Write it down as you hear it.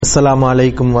السلام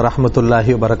عليكم ورحمة الله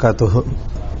وبركاته.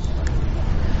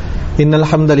 إن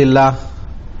الحمد لله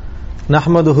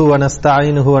نحمده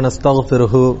ونستعينه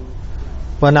ونستغفره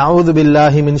ونعوذ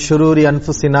بالله من شرور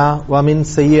أنفسنا ومن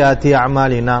سيئات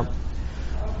أعمالنا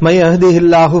من يهده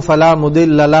الله فلا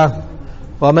مضل له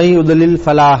ومن يضلل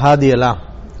فلا هادي له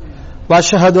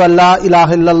وأشهد أن لا إله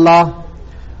إلا الله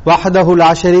وحده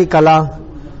لا شريك له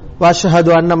وأشهد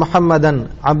أن محمدا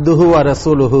عبده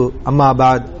ورسوله أما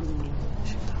بعد.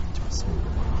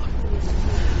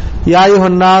 يا أيها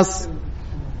الناس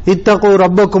اتقوا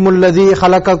ربكم الذي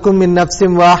خلقكم من نفس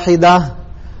واحدة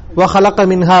وخلق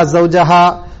منها زوجها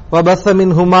وبث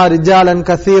منهما رجالا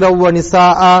كثيرا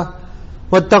ونساء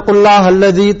واتقوا الله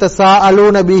الذي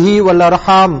تساءلون به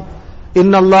والأرحام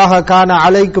إن الله كان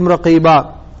عليكم رقيبا.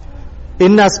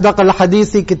 إن أصدق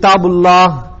الحديث كتاب الله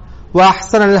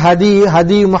وأحسن الهدي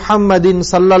هدي محمد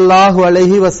صلى الله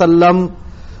عليه وسلم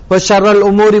وشر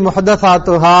الأمور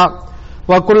محدثاتها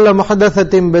وكل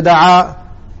محدثة بدعة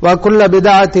وكل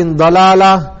بدعة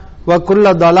ضلالة وكل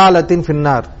ضلالة في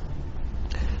النار.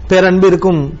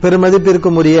 பேரன்பிற்கும்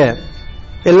பெருமதிப்பிற்கும் உரிய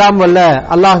எல்லாம் வல்ல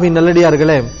அல்லாஹ்வின்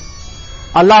நல்லடியார்களே,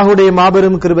 அல்லாஹ்வுடைய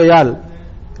மாபெரும் கிருபையால்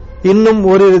இன்னும்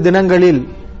ஓரிரு தினங்களில்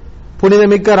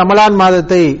புனிதமிக்க ரமலான்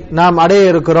மாதத்தை நாம்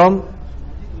அடைய இருக்கிறோம்.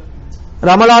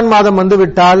 ரமலான் மாதம்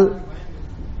வந்துவிட்டால்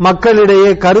மக்களிடையே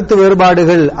கருத்து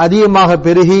வேறுபாடுகள் அதிகமாக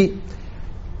பெருகி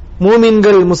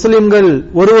மூமின்கள் முஸ்லிம்கள்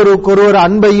ஒருவருக்கொருவர்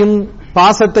அன்பையும்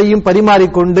பாசத்தையும்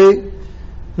பரிமாறிக்கொண்டு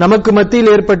நமக்கு மத்தியில்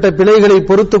ஏற்பட்ட பிழைகளை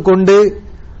பொறுத்துக் கொண்டு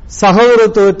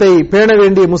சகோதரத்துவத்தை பேண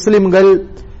வேண்டிய முஸ்லிம்கள்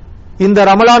இந்த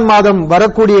ரமலான் மாதம்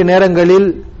வரக்கூடிய நேரங்களில்,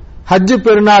 ஹஜ்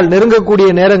பெருநாள் நெருங்கக்கூடிய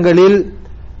நேரங்களில்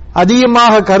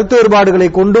அதிகமாக கருத்து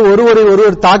வேறுபாடுகளை கொண்டு ஒருவரை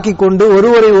ஒருவர் தாக்கிக் கொண்டு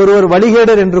ஒருவரை ஒருவர்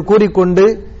வழிகேடர் என்று கூறிக்கொண்டு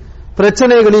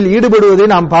பிரச்சனைகளில் ஈடுபடுவதை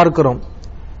நாம் பார்க்கிறோம்.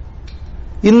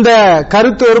 இந்த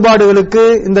கருத்து வேறுபாடுகளுக்கு,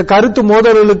 இந்த கருத்து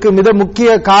மோதல்களுக்கு மிக முக்கிய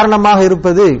காரணமாக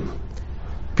இருப்பது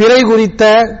பிறை குறித்த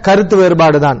கருத்து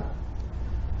வேறுபாடுதான்.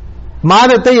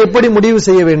 மாதத்தை எப்படி முடிவு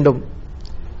செய்ய வேண்டும்?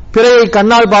 பிறையை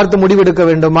கண்ணால் பார்த்து முடிவெடுக்க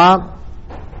வேண்டுமா?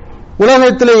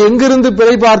 உலகத்திலே எங்கிருந்து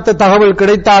பிறை பார்த்த தகவல்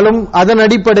கிடைத்தாலும் அதன்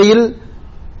அடிப்படையில்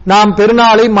நாம்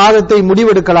பெருநாளை மாதத்தை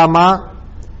முடிவெடுக்கலாமா?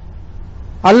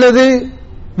 அல்லது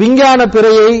விஞ்ஞான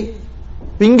பிறையை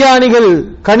விஞ்ஞானிகள்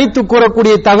கணித்து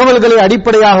கூறக்கூடிய தகவல்களை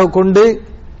அடிப்படையாக கொண்டு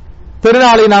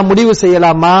பெருநாளை நாம் முடிவு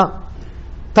செய்யலாமா?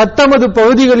 தத்தமது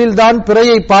பகுதிகளில் தான்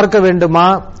பிறையை பார்க்க வேண்டுமா?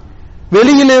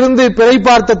 வெளியிலிருந்து பிறை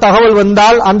பார்த்த தகவல்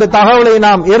வந்தால் அந்த தகவலை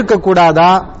நாம் ஏற்கக்கூடாதா,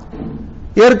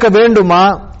 ஏற்க வேண்டுமா?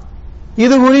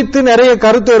 இது குறித்து நிறைய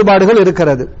கருத்து வேறுபாடுகள்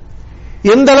இருக்கிறது.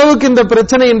 எந்த அளவுக்கு இந்த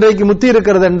பிரச்சனை இன்றைக்கு முத்தி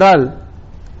இருக்கிறது என்றால்,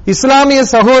 இஸ்லாமிய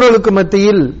சகோதரர்களுக்கு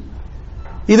மத்தியில்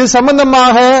இது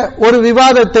சம்பந்தமாக ஒரு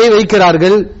விவாதத்தை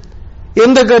வைக்கிறார்கள்.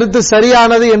 எந்த கருத்து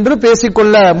சரியானது என்று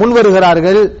பேசிக்கொள்ள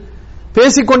முன்வருகிறார்கள்.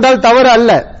 பேசிக்கொண்டால் தவறு அல்ல.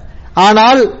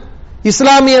 ஆனால்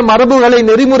இஸ்லாமிய மரபுகளை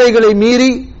நெறிமுறைகளை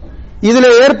மீறி இதில்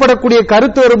ஏற்படக்கூடிய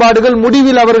கருத்து வேறுபாடுகள்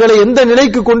முடிவில் அவர்களை எந்த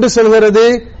நிலைக்கு கொண்டு செல்கிறது?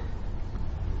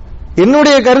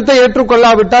 என்னுடைய கருத்தை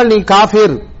ஏற்றுக்கொள்ளாவிட்டால் நீ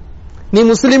காஃபிர், நீ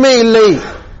முஸ்லிமே இல்லை,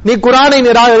 நீ குர்ஆனை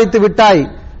நிராகரித்து விட்டாய்,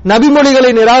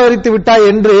 நபிமொழிகளை நிராகரித்து விட்டாய்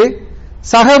என்று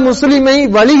சக முஸ்லிமை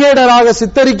வழிகேடராக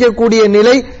சித்தரிக்கக்கூடிய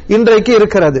நிலை இன்றைக்கு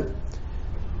இருக்கிறது.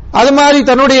 அது மாதிரி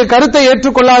தன்னுடைய கருத்தை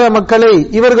ஏற்றுக்கொள்ளாத மக்களை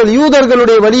இவர்கள்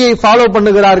யூதர்களுடைய வழியை ஃபாலோ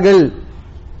பண்ணுகிறார்கள்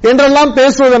என்றெல்லாம்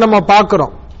பேசுவதை நம்ம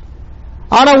பார்க்கிறோம்.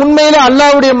 ஆனா உண்மையில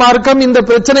அல்லாஹ்வுடைய மார்க்கம் இந்த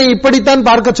பிரச்சனையை இப்படித்தான்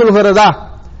பார்க்க சொல்கிறதா?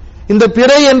 இந்த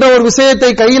பிறை என்ற ஒரு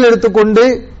விஷயத்தை கையில் எடுத்துக்கொண்டு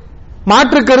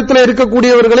மாற்று கருத்தில்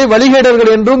இருக்கக்கூடியவர்களை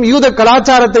வழிகேடர்கள் என்றும் யூத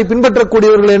கலாச்சாரத்தை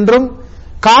பின்பற்றக்கூடியவர்கள் என்றும்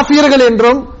காஃபியர்கள்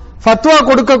என்றும் ஃபத்வா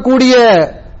கொடுக்கக்கூடிய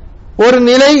ஒரு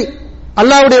நிலை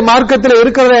அல்லாஹ்வுடைய மார்க்கத்தில்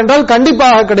இருக்கிறது என்றால்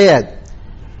கண்டிப்பாக கிடையாது.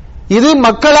 இது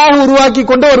மக்களாக உருவாக்கி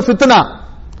கொண்ட ஒரு ஃபித்னா.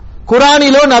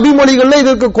 குர்ஆனிலோ நபிமொழிகளிலோ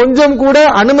இதற்கு கொஞ்சம் கூட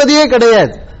அனுமதியே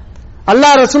கிடையாது.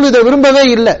 அல்லாஹ் ரசூல் இதை விரும்பவே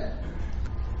இல்லை.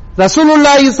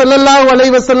 ரசூலுல்லாஹி ஸல்லல்லாஹு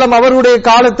அலைஹி வஸல்லம் அவருடைய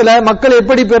காலத்துல மக்கள்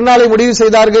எப்படி பெருநாளை முடிவு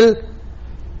செய்தார்கள்?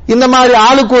 இந்த மாதிரி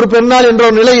ஆளுக்கு ஒரு பெருநாள் என்ற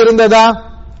ஒரு நிலை இருந்ததா?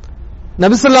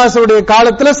 நபி ஸல்லல்லாஹு அலைஹி வஸல்லம்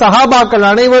காலத்துல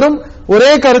சஹாபாக்கள் அனைவரும் ஒரே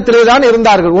கருத்திலே தான்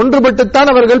இருந்தார்கள். ஒன்றுபட்டுத்தான்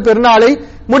அவர்கள் பெருநாளை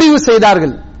முடிவு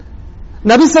செய்தார்கள்.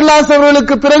 நபி ஸல்லல்லாஹு அலைஹி வஸல்லம்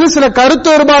அவர்களுக்கு பிறகு சில கருத்து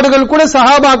வேறுபாடுகள் கூட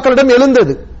சஹாபாக்களிடம்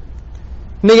எழுந்தது.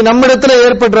 இன்னைக்கு நம்மிடத்தில்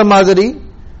ஏற்படுற மாதிரி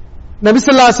நபி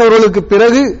ஸல்லல்லாஹு அலைஹி வஸல்லம் அவர்களுக்கு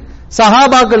பிறகு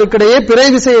சஹாபாக்களுக்கிடையே பிறை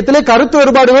விஷயத்திலே கருத்து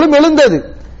வேறுபாடுகளும் எழுந்தது.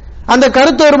 அந்த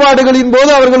கருத்து வேறுபாடுகளின்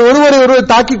போது அவர்கள் ஒருவரை ஒருவர்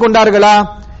தாக்கிக் கொண்டார்களா?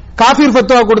 காஃபிர்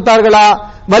ஃபத்வா கொடுத்தார்களா?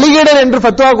 வழிகேடர் என்று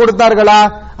ஃபத்வா கொடுத்தார்களா?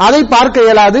 அதை பார்க்க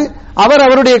இயலாது. அவர்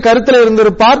அவருடைய கருத்தில்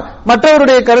இருந்திருப்பார்,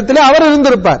 மற்றவருடைய கருத்திலே அவர்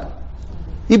இருந்திருப்பார்.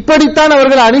 இப்படித்தான்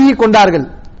அவர்கள் அணுகி கொண்டார்கள்.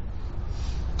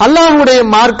 அல்லாஹ்வுடைய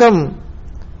மார்க்கம்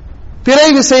பிறை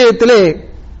விஷயத்திலே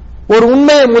ஒரு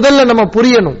உண்மையை முதல்ல நம்ம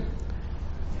புரியணும்.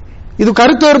 இது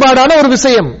கருத்து வேறுபாடான ஒரு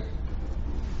விஷயம்.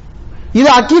 இது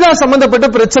அக்கீதா சம்பந்தப்பட்ட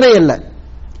பிரச்சனை அல்ல.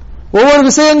 ஒவ்வொரு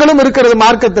விஷயங்களும் இருக்கிறது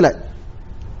மார்க்கத்தில்.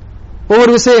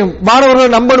 ஒவ்வொரு விஷயம்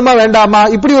மாணவர்கள் நம்பணுமா வேண்டாமா,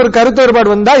 இப்படி ஒரு கருத்து வேறுபாடு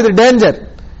வந்தா இது டேஞ்சர்.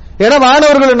 ஏன்னா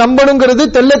மாணவர்களை நம்பணுங்கிறது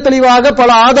தெள்ள தெளிவாக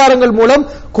பல ஆதாரங்கள் மூலம்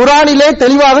குர்ஆனிலே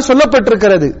தெளிவாக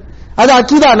சொல்லப்பட்டிருக்கிறது. அது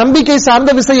அக்கீதா, நம்பிக்கை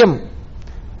சார்ந்த விஷயம்.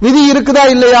 விதி இருக்குதா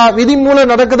இல்லையா, விதி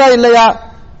மூலம் நடக்குதா இல்லையா,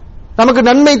 நமக்கு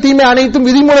நன்மை தீமை அனைத்தும்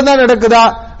விதி மூலம் தான் நடக்குதா,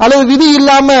 அல்லது விதி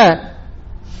இல்லாம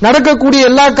நடக்கக்கூடிய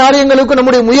எல்லா காரியங்களுக்கும்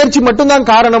நம்முடைய முயற்சி மட்டும்தான்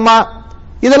காரணமா,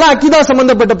 இதெல்லாம் அக்கீதா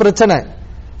சம்பந்தப்பட்ட பிரச்சனை.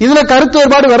 இதுல கருத்து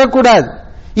வேறுபாடு வரக்கூடாது.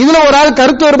 இதுல ஒரு ஆள்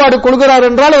கருத்து வேறுபாடு கொள்கிறார்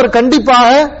என்றால் அவர் கண்டிப்பாக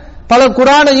பல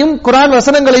குர்ஆனையும் குர்ஆன்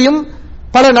வசனங்களையும்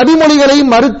பல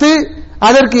நபிமொழிகளையும் மறுத்து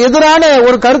அதற்கு எதிரான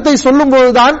ஒரு கருத்தை சொல்லும்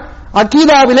போதுதான்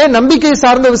அக்கீதாவிலே நம்பிக்கை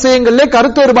சார்ந்த விஷயங்களிலே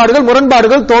கருத்து வேறுபாடுகள்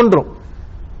முரண்பாடுகள் தோன்றும்.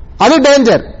 அது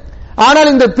டேஞ்சர்.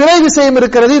 ஆனால் இந்த பிறை விஷயம்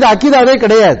இருக்கிறது, இது அக்கீதாவே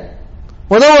கிடையாது.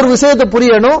 முதல் ஒரு விஷயத்தை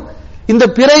புரியணும். இந்த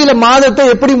பிறையில மாதத்தை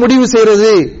எப்படி முடிவு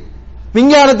செய்யறது,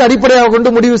 விஞ்ஞானத்தை அடிப்படையாக கொண்டு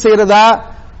முடிவு செய்யறதா,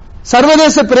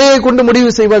 சர்வதேச பிறையை கொண்டு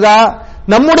முடிவு செய்வதா,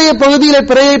 நம்முடைய பகுதியில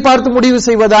பிறையை பார்த்து முடிவு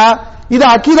செய்வதா, இது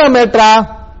அக்கீதா மேட்ரா,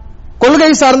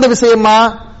 கொள்கை சார்ந்த விஷயமா,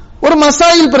 ஒரு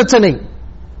மசாயில் பிரச்சனை.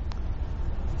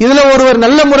 இதுல ஒருவர்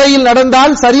நல்ல முறையில்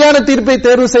நடந்தால், சரியான தீர்ப்பை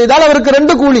தேர்வு செய்தால் அவருக்கு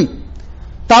 2 கூலி.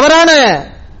 தவறான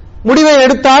முடிவை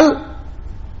எடுத்தால்,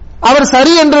 அவர்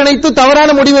சரி என்று நினைத்து தவறான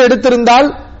முடிவை எடுத்திருந்தால்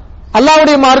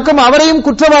அல்லாஹ்வுடைய மார்க்கம் அவரையும்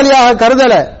குற்றவாளியாக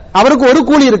கருதல, அவருக்கு 1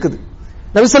 கூலி இருக்குது.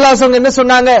 நபி ஸல்லல்லாஹு அலைஹி வஸல்லம் என்ன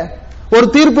சொன்னாங்க, ஒரு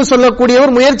தீர்ப்பு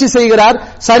சொல்லக்கூடியவர் முயற்சி செய்கிறார்,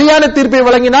 சரியான தீர்ப்பை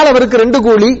வழங்கினால் அவருக்கு 2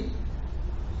 கூலி.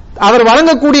 அவர்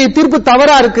வழங்கக்கூடிய தீர்ப்பு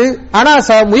தவறா இருக்கு, ஆனா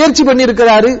முயற்சி பண்ணி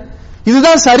இருக்கிறாரு,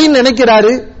 இதுதான் சரின்னு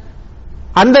நினைக்கிறாரு,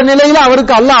 அந்த நிலையில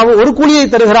அவருக்கு அல்லாஹ் 1 கூலியை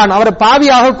தருகிறான். அவரை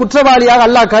பாவியாக குற்றவாளியாக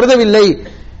அல்லாஹ் கருதவில்லை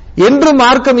என்று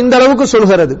மார்க்கம் இந்த அளவுக்கு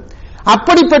சொல்கிறது.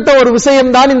 அப்படிப்பட்ட ஒரு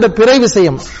விஷயம்தான் இந்த பிறை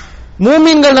விஷயம்.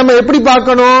 மூமின்கள் நம்ம எப்படி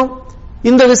பார்க்கணும்,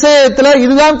 இந்த விஷயத்துல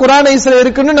இதுதான் குர்ஆன் ஹதீஸ்ல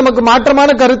இருக்குன்னு நமக்கு மாற்றமான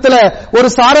கருத்துல ஒரு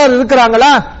சாரார்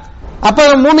இருக்கிறாங்களா, அப்ப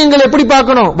மூமின்கள் எப்படி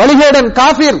பார்க்கணும், வழிகேடன்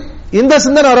காஃபிர், இந்த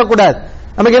சிந்தனை வரக்கூடாது.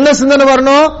 நமக்கு என்ன சிந்தனை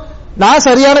வரணும், நான்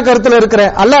சரியான கருத்துல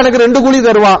இருக்கிறேன், அல்லாஹ் எனக்கு 2 கூலி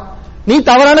தருவான், நீ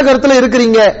தவறான கருத்துல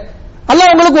இருக்கிறீங்க,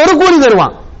 அல்லாஹ் உங்களுக்கு 1 கூலி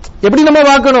தருவான். எப்படி நம்ம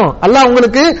பார்க்கணும், அல்லாஹ்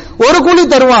உங்களுக்கு 1 கூலி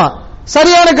தருவான்.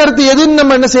 சரியான கருத்து எதுன்னு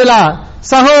நம்ம என்ன செய்யலாம்,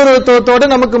 சகோதரத்துவத்தோடு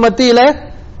நமக்கு மத்தியில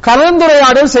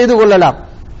கலந்துரையாடல் செய்து கொள்ளலாம்.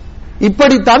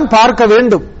 இப்படித்தான் பார்க்க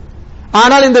வேண்டும்.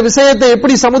 ஆனால் இந்த விஷயத்தை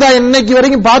எப்படி சமுதாயம் இன்னைக்கு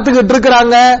வரைக்கும் பார்த்துக்கிட்டு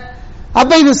இருக்கிறாங்க,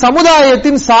 அப்ப இது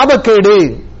சமுதாயத்தின் சாபக்கேடு,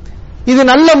 இது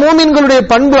நல்ல மூமின்களுடைய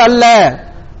பண்பு அல்ல.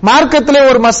 மார்க்கத்திலே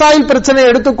ஒரு மசாயில் பிரச்சனை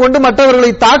எடுத்துக்கொண்டு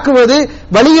மற்றவர்களை தாக்குவது,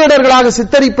 வழிகேடர்களாக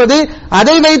சித்தரிப்பது,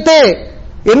 அதை வைத்தே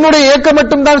என்னுடைய இயக்கம்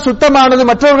மட்டும்தான் சுத்தமானது,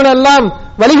 மற்றவர்கள் எல்லாம்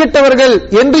வழிகட்டவர்கள்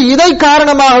என்று இதை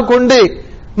காரணமாக கொண்டு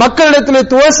மக்களிடத்தில்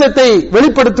துவேஷத்தை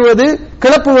வெளிப்படுத்துவது,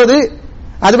 கிளப்புவது,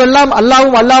 அதுவெல்லாம்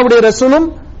அல்லாஹ்வும் அல்லாஹ்வுடைய ரசூலும்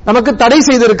நமக்கு தடை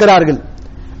செய்திருக்கிறார்கள்.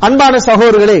 அன்பான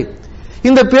சகோதரர்களே,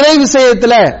 இந்த பிறை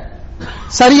விஷயத்துல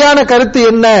சரியான கருத்து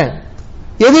என்ன,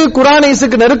 எது குர்ஆன்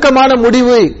ஹதீஸுக்கு நெருக்கமான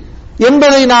முடிவு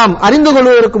என்பதை நாம் அறிந்து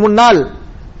கொள்வதற்கு முன்னால்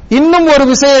இன்னும் ஒரு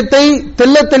விஷயத்தை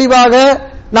தெள்ளத் தெளிவாக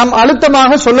நாம்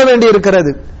அழுத்தமாக சொல்ல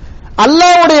வேண்டியிருக்கிறது.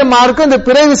 அல்லாஹ்வுடைய மார்க்கம் இந்த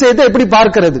பிறை விஷயத்தை எப்படி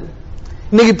பார்க்கிறது.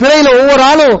 இன்னைக்கு பிறையில ஒவ்வொரு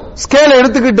ஆளும் ஸ்கேலை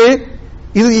எடுத்துக்கிட்டு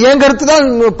இது என் கருத்து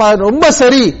தான் ரொம்ப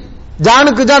சரி,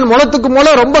 ஜானுக்கு ஜான் முளத்துக்கு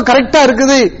முளை ரொம்ப கரெக்டா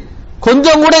இருக்குது,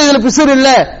 கொஞ்சம் கூட இதுல பிசுறு இல்ல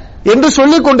என்று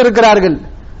சொல்லிக் கொண்டிருக்கிறார்கள்.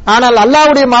 ஆனால்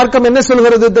அல்லாஹ்வுடைய மார்க்கம் என்ன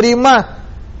சொல்கிறது தெரியுமா,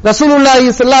 ரசூலுல்லாஹி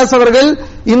ஸல்லல்லாஹு அலைஹி அவர்கள்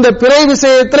இந்த பிறை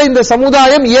விஷயத்துல இந்த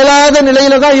சமுதாயம் இயலாத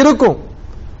நிலையில தான் இருக்கும்,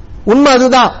 உண்மை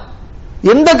அதுதான்.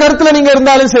 எந்த கருத்துல நீங்க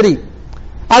இருந்தாலும் சரி,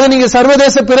 அது நீங்க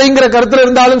சர்வதேச பிறைங்கிற கருத்துல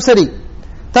இருந்தாலும் சரி,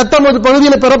 தத்தமது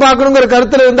பகுதியில பிறப்பாக்கணுங்கிற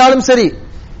கருத்துல இருந்தாலும் சரி,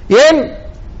 ஏன்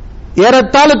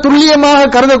ஏறத்தாழ துல்லியமாக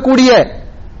கருதக்கூடிய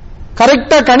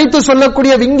கரெக்டா கணித்து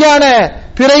சொல்லக்கூடிய விஞ்ஞான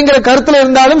பிறைங்கிற கருத்துல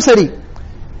இருந்தாலும் சரி,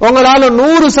 உங்களால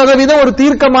 100% ஒரு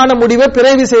தீர்க்கமான முடிவை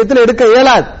பிறை விஷயத்தில் எடுக்க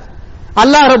இயலாது.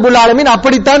 அல்லாஹ் ரப்பல் ஆலமீன்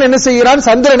அப்படித்தான் என்ன செய்கிறான்,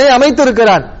 சந்திரனை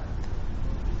அமைத்திருக்கிறான்.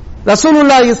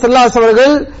 ரசூலுல்லாஹி ஸல்லல்லாஹு அலைஹி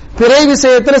அவர்கள் பிறை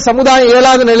விஷயத்துல சமுதாயம்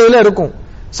இயலாத நிலையில இருக்கும்,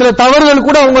 சில தவறுகள்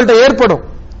கூட அவங்கள்ட்ட ஏற்படும்.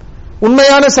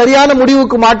 உண்மையான சரியான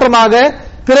முடிவுக்கு மாற்றமாக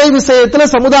பிறை விஷயத்துல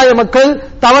சமுதாய மக்கள்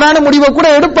தவறான முடிவை கூட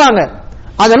எடுப்பாங்க,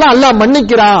 அதெல்லாம் அல்லாஹ்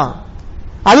மன்னிக்கிறான்,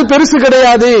 அது பெருசு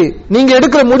கிடையாது, நீங்க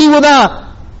எடுக்கிற முடிவு தான்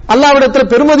அல்லாஹ்விடத்துல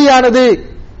பெருமதியானது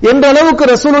என்ற அளவுக்கு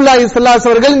ரசூலுல்லாஹி ஸல்லல்லாஹு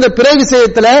அலைஹி அவர்கள் இந்த பிறை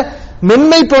விஷயத்துல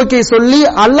மென்மை போக்கை சொல்லி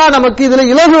அல்லாஹ் நமக்கு இதுல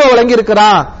இலகுவை வழங்கி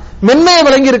இருக்கிறான், மென்மையை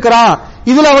வழங்கி இருக்கிறான்,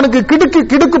 இதுல அவனுக்கு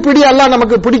கிடுக்கு பிடி அல்லாஹ்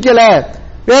நமக்கு பிடிக்கல,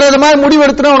 வேற எது மாதிரி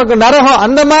முடிவெடுத்துனா உனக்கு நரகம்,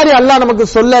 அந்த மாதிரி அல்லாஹ் நமக்கு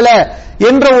சொல்லல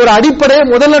என்ற ஒரு அடிப்படையை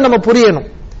முதல்ல நம்ம புரியணும்.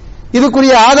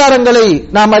 இதுக்குரிய ஆதாரங்களை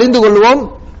நாம் அறிந்து கொள்வோம்.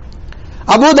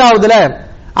 அபூதாவுதுல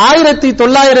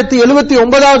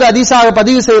 1979வது ஹதீஸாக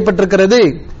பதிவு செய்யப்பட்டிருக்கிறது.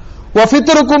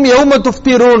 வஃபித்ருக்கும் யௌம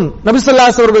துஃப்திரூன். நபி ஸல்லல்லாஹு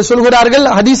அலைஹி அவர்கள் சொல்கிறார்கள்,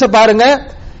 ஹதீஸ பாருங்க,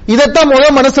 இதத்தான்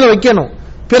முதல்ல மனசுல வைக்கணும்.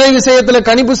 பிறை விஷயத்துல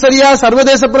கணிப்பு சரியா,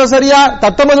 சர்வதேச புற சரியா,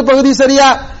 தத்தமது பகுதி சரியா,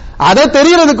 அதை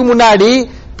தெரியறதுக்கு முன்னாடி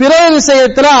பிறை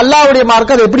விஷயத்துல அல்லாஹ்வுடைய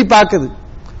மார்க்கம் அதை எப்படி பாக்குது,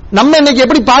 நம்ம இன்னைக்கு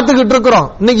எப்படி பார்த்துக்கிட்டு இருக்கிறோம்.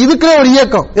 இன்னைக்கு இதுக்குனே ஒரு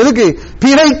இயக்கம், எதுக்கு?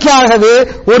 பிறைக்காகவே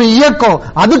ஒரு இயக்கம்,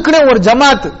 அதுக்குனே ஒரு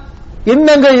ஜமாத்.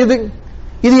 என்னங்க இது?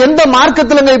 இது எந்த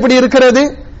மார்க்கத்திலங்க இப்படி இருக்கிறது?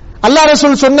 அல்லாஹ்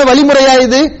ரசூல் சொன்ன வழிமுறையா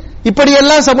இது? இப்படி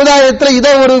எல்லாம் சமுதாயத்தில்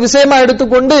இதை ஒரு விஷயமா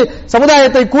எடுத்துக்கொண்டு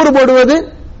சமுதாயத்தை கூறு போடுவது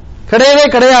கிடையவே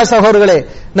கிடையாது சகோதரர்களே.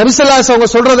 நபி ஸல்லல்லாஹு அலைஹி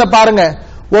வஸல்லம் சொல்றத பாருங்க,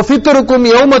 வஃபித்ருக்கும்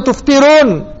யௌம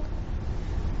துஃப்திரூன்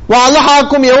வ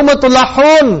அல்ஹாக்கும் யௌம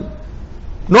துலஹூன்.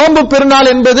 நோன்பு பெருநாள்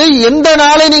என்பது எந்த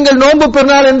நாளை நீங்கள் நோன்பு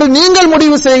பெருநாள் என்று நீங்கள்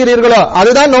முடிவு செய்கிறீர்களோ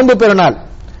அதுதான் நோன்பு பெருநாள்.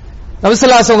 நபி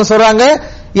ஸல்லல்லாஹு அலைஹி வஸல்லம் சொல்றாங்க,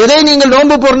 எதை நீங்கள்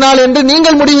நோன்பு பெருநாள் என்று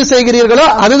நீங்கள் முடிவு செய்கிறீர்களோ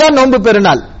அதுதான் நோன்பு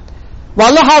பெருநாள். வ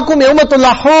அல்ஹாக்கும் யௌம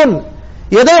துலஹூன்,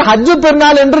 எதை ஹஜ்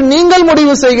பெருநாள் என்று நீங்கள்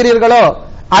முடிவு செய்கிறீர்களோ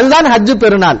அதுதான் ஹஜ்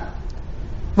பெருநாள்.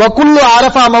 வகுல்லு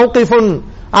அரஃபா மௌகிஃபுன்,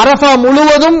 அரஃபா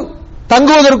முழுவதும்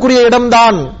தங்குவதற்குரிய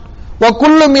இடம்தான்.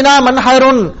 வகுல்லு மினா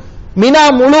மன்ஹருன், மினா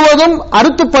முழுவதும்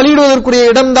அறுத்து பலியிடுவதற்குரிய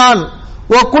இடம்தான்.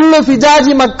 வகுல்லு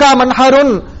ஃபிஜாஜி மக்கா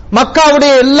மன்ஹருன்,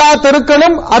 மக்காவுடைய எல்லா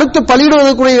தெருக்களும் அறுத்து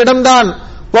பலியிடுவதற்குரிய இடம்தான்.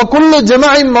 வகுல்லு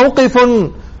ஜமஇன் மௌகிஃபுன்,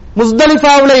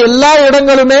 முஸ்தலிஃபாவுடைய எல்லா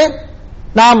இடங்களுமே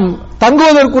நாம்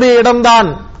தங்குவதற்குரிய இடம்தான்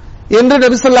என்று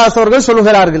நபி ஸல்லல்லாஹு அலைஹி அவர்கள்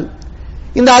சொல்கிறார்கள்.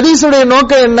 இந்த ஹதீஸுடைய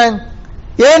நோக்கம் என்ன?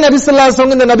 ஏன் நபி ஸல்லல்லாஹு அலைஹி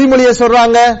வஸல்லம் இந்த நபிமொழியை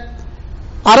சொல்றாங்க?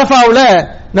 அரஃபாவுல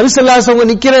நபி ஸல்லல்லாஹு அலைஹி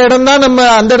வஸல்லம் நிக்கிற இடம் தான் நம்ம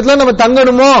அந்த இடத்துல நம்ம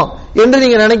தங்கணுமோ என்று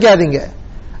நீங்க நினைக்காதீங்க.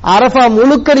 அரஃபா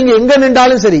முழுக்க நீங்க எங்க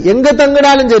நின்றாலும் சரி, எங்க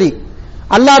தங்கினாலும் சரி,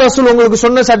 அல்லாஹ் ரசூல் உங்களுக்கு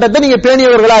சொன்ன சட்டத்தை நீங்க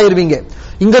பேணியவர்களா ஆயிருவீங்க.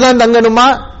 இங்கதான் தங்கணுமா,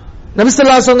 நபி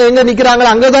ஸல்லல்லாஹு அலைஹி வஸல்லம் எங்க நிக்கிறாங்களோ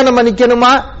அங்கதான் நம்ம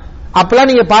நிக்கணுமா, அப்பெல்லாம்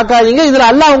நீங்க பார்க்காதீங்க. இதுல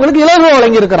அல்லாஹ் உங்களுக்கு இலகுவ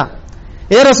வழங்கி இருக்கிறான்.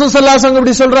 ரசூல் ஸல்லல்லாஹு அலைஹி வஸல்லம்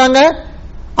இப்படி சொல்றாங்க,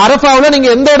 அரஃபாவுல நீங்க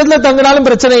எந்த இடத்துல தங்கினாலும்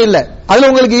பிரச்சனை இல்லை, அதுல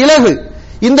உங்களுக்கு இலகு.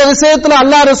 இந்த விஷயத்துல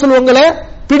அல்லாஹ் ரசூல் உங்களை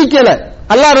பிடிக்கல,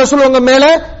 அல்லாஹ் ரசூல் உங்க மேல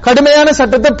கடுமையான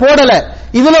சட்டத்தை போடல.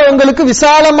 இதுல உங்களுக்கு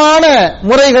விசாலமான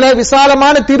முறைகளை,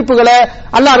 விசாலமான தீர்ப்புகளை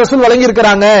அல்லாஹ் ரசூல் வழங்கி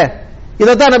இருக்கிறாங்க.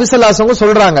 இதைத்தான் நபி ஸல்லல்லாஹு அலைஹி வஸல்லம்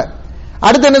சொல்றாங்க.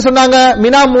 அடுத்து என்ன சொன்னாங்க?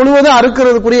 மினா முழுவதும்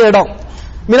அறுக்கிறதுக்குரிய இடம்.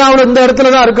 மினாவுல இந்த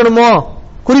இடத்துல தான் அறுக்கணுமோ,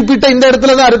 குறிப்பிட்ட இந்த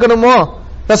இடத்துல தான் அறுக்கணுமோ,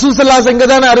 ரசூல் ஸல்லல்லாஹு அலைஹி வஸல்லம் இங்க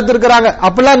தானே அறுத்திருக்கிறாங்க,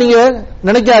 அப்படிலாம் நீங்க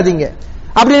நினைக்காதீங்க.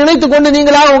 அப்படி நினைத்துக் கொண்டு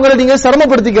நீங்களா உங்களை நீங்க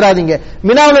சிரமப்படுத்திக்கிறாதீங்க.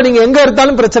 மினாவுல நீங்க எங்க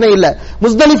எடுத்தாலும் பிரச்சனை இல்ல,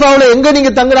 முஸ்தலிஃபாவுல எங்க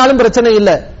நீங்க தங்கினாலும் பிரச்சனை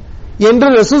இல்ல என்று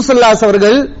ரசூல் ஸல்லல்லாஹு அலைஹி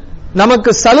அவர்கள் நமக்கு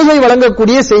சலுகை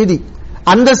வழங்கக்கூடிய செய்தி.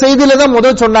 அந்த செய்தியில தான்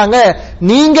முதல் சொன்னாங்க,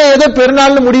 நீங்க எதை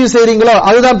பெருநாள்னு முடிவு செய்றீங்களோ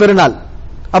அதுதான் பெருநாள்.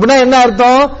 அப்படின்னா என்ன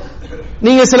அர்த்தம்?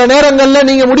 நீங்க சில நேரங்கள்ல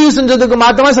நீங்க முடிவு செஞ்சதுக்கு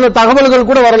மாற்றமா சில தகவல்கள்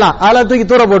கூட வரலாம், அதெல்லாம் தூக்கி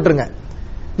தூர போட்டுருங்க.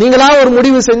 நீங்களா ஒரு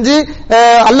முடிவு செஞ்சு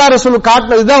அல்லாஹ் ரசூல்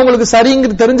காட்டினதுதான் உங்களுக்கு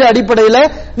சரிங்கிற தெரிஞ்ச அடிப்படையில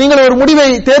நீங்கள் ஒரு முடிவை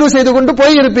தேர்வு செய்து கொண்டு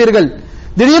போய் இருப்பீர்கள்.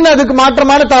 திடீர்னு அதுக்கு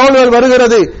மாற்றமான தகவல்கள்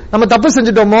வருகிறது, நம்ம தப்பு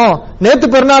செஞ்சுட்டோமோ, நேத்து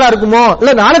பெருநாளா இருக்குமோ,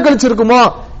 இல்ல நாளை கழிச்சு இருக்குமோ,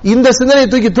 இந்த சிந்தனையை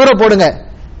தூக்கி தூர போடுங்க.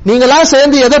 நீங்களா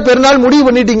சேர்ந்து எதை பெருநாள் முடிவு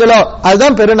பண்ணிட்டீங்களோ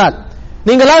அதுதான் பெருநாள்.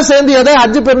 நீங்களா சேர்ந்து எதை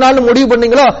ஹஜ் பெருநாள் முடிவு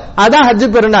பண்ணீங்களோ அதான் ஹஜ்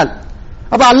பெருநாள்.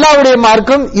 அப்ப அல்லாஹ்வுடைய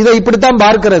மார்க்கம் இதை இப்படித்தான்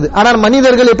பார்க்கிறது. ஆனால்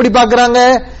மனிதர்கள் எப்படி பார்க்கிறாங்க,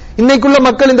 இன்னைக்குள்ள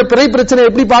மக்கள் இந்த பிறை பிரச்சனை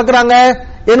எப்படி பார்க்கிறாங்க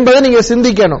என்பதை நீங்க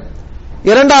சிந்திக்கணும்.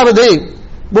 இரண்டாவது,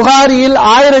 புகாரியில்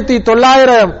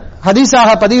 1900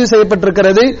 ஹதீஸாக பதிவு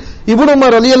செய்யப்பட்டிருக்கிறது. இப்னு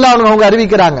உமர் ரலியல்லாஹு அன்ஹு அவங்க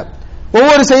அறிவிக்கிறாங்க.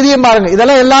 ஒவ்வொரு செய்தியும் பாருங்க,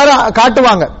 இதெல்லாம் எல்லாரும்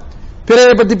காட்டுவாங்க.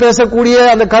 பிறையை பத்தி பேசக்கூடிய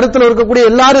அந்த கருத்துல இருக்கக்கூடிய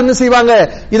எல்லாரும் என்ன செய்வாங்க,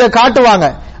 இதை காட்டுவாங்க.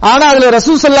 ஆனா அதுல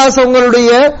ரசூல் ஸல்லல்லாஹு அலைஹி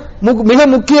வஸல்லம் மிக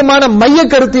முக்கியமான மைய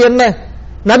கருத்து என்ன?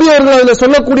 நபி அவர்கள் அதுல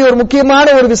சொல்லக்கூடிய ஒரு முக்கியமான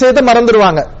ஒரு விஷயத்தை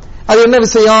மறந்துடுவாங்க. அது என்ன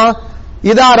விஷயம்?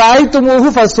 இதா ராய்துமுஹு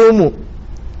ஃபஸூமு,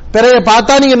 பிறையை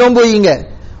பார்த்தா நீங்க நோன்பு வையுங்க.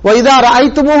 வ இதா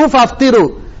ராய்துமுஹு ஃபஃப்திரு,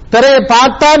 பிறையை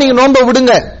பார்த்தா நீங்க நோன்பை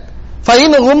விடுங்க.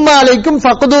 ஃபைன் உம்ம அலைக்கும்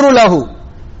ஃபக்துரு லஹு,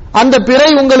 அந்த பிறை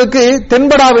உங்களுக்கு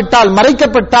தென்படாவிட்டால்,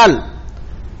 மறைக்கப்பட்டால்,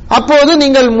 அப்போது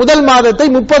நீங்கள் முதல் மாதத்தை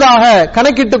 30ஆக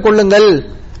கணக்கிட்டுக் கொள்ளுங்கள்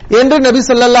என்று நபி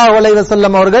ஸல்லல்லாஹு அலைஹி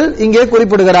வஸல்லம் அவர்கள் இங்கே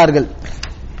குறிப்பிடுகிறார்கள்.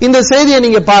 இந்த செய்தியை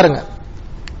நீங்க பாருங்க.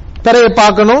 பிறையை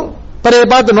பார்க்கணும், பிறையை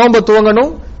பார்த்து நோன்பை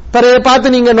துவங்கணும், பிறையை பார்த்து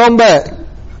நீங்க நோன்பை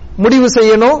முடிவு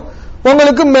செய்யணும்.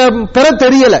 உங்களுக்கு பிற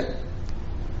தெரியல,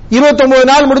 29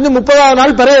 நாள் முடிஞ்சு 30ஆவது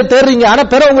நாள் பிறையை தேடுறீங்க, ஆனா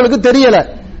பிற உங்களுக்கு தெரியல,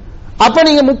 அப்ப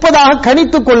நீங்க 30ஆக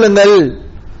கணித்துக் கொள்ளுங்கள்.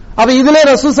 அப்ப இதுல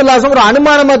ரசூல் ஸல்லல்லாஹு அலைஹி வஸல்லம் ஒரு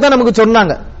அனுமானமா தான் நமக்கு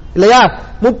சொன்னாங்க இல்லையா?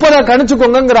 30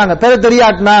 கணிச்சுக்கோங்கிறாங்க. பிற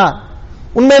தெரியாட்டினா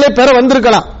உண்மையிலே பிற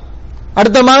வந்திருக்கலாம்.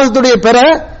 அடுத்த மாதத்துடைய பிற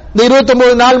இந்த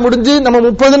 29 நாள் முடிஞ்சு நம்ம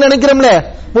 30 நினைக்கிறோம்ல,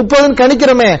 30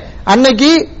 கணிக்கிறோமே,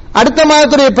 அன்னைக்கு அடுத்த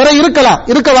மாதத்துடைய பிற இருக்கலாம்,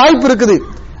 இருக்க வாய்ப்பு இருக்குது.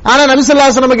 ஆனா நபி ஸல்லல்லாஹு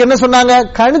அலைஹி வஸல்லம் நமக்கு என்ன சொன்னாங்க?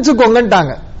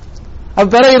 கணிச்சுக்கோங்கன்ட்டாங்க. அப்ப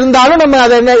பிற இருந்தாலும் நம்ம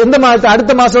அதை எந்த மாதத்தை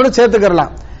அடுத்த மாசத்தோட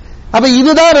சேர்த்துக்கலாம். அப்ப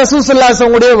இதுதான் ரசூல் ஸல்லல்லாஹு அலைஹி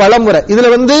வஸல்லம் வழிமுறை. இதுல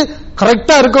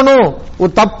கரெக்டா இருக்கணும்,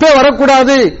 ஒரு தப்பே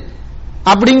வரக்கூடாது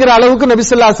அப்படிங்கிற அளவுக்கு நபி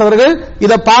ஸல்லல்லாஹு அலைஹி அவர்கள்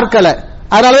இதை பார்க்கல.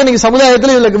 அதனால நீங்க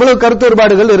சமுதாயத்தில் இதுல இவ்வளவு கருத்து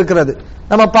வேறுபாடுகள் இருக்கிறது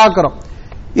நம்ம பார்க்கிறோம்.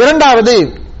 இரண்டாவது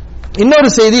இன்னொரு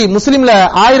செய்தி முஸ்லிம்ல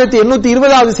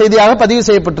 1820வது செய்தியாக பதிவு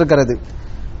செய்யப்பட்டிருக்கிறது.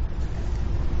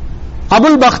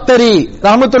 அபுல் பக்தரி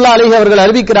ரஹ்மத்துல்லாஹி அலைஹி அவர்கள்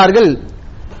அறிவிக்கிறார்கள்,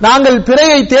 நாங்கள்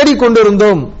பிறையை தேடிக்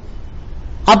கொண்டிருந்தோம்.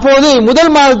 அப்போது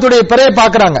முதல் மாதத்துடைய பிறையை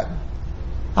பார்க்கறாங்க.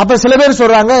 அப்ப சில பேர்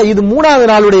சொல்றாங்க இது 3வது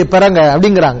நாளுடைய பிறைங்க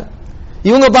அப்படிங்கிறாங்க.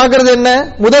 இவங்க பார்க்கிறது என்ன,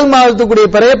 முதல் மாதத்துக்குரிய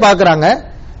பிறையை பார்க்கறாங்க.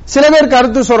 சில பேர்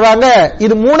கருத்து சொல்றாங்க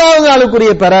இது 3வது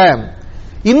நாளுக்குரிய பிறை.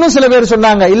 இன்னும் சில பேர்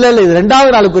சொன்னாங்க இல்ல இல்ல இது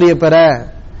 2வது நாளுக்குரிய பிறை.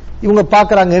 இவங்க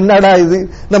பார்க்கறாங்க என்னடா இது,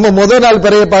 நம்ம முதல் நாள்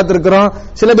பிறையை பார்த்திருக்கிறோம்,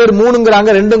 சில பேர் 3ங்கறாங்க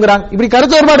 2ங்கறாங்க, இப்படி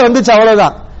கருத்து வேறுபாடு வந்துச்சு,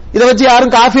 அவ்வளவுதான். இதை வச்சு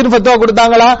யாரும் காஃபிர் ஃபத்வா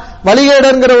கொடுத்தாங்களா,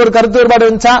 வழிகேடர்ங்கிற ஒரு கருத்து வேறுபாடு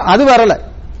வந்துச்சா, அது வரல.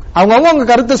 அவங்க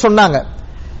கருத்து சொன்னாங்க.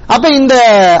 அப்ப இந்த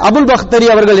அபுல் பக்தரி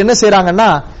அவர்கள் என்ன செய்யறாங்கன்னா,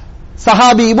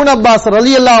 சஹாபி இப்னு அப்பாஸ்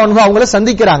ரலியல்லாஹு அன்ஹு அவங்கள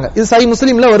சந்திக்கிறாங்க. இது சஹீஹ்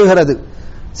முஸ்லிம்ல வருகிறது.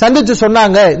 சந்திச்சு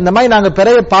சொன்னாங்க, இந்த மாதிரி நாங்க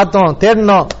பிறையை பார்த்தோம்,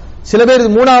 தேடினோம், சில பேர்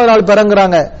 3வது நாள்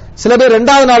பிறங்குறாங்க, சில பேர்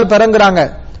 2வது நாள் பிறங்குறாங்க,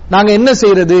 நாங்க என்ன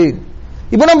செய்யறது?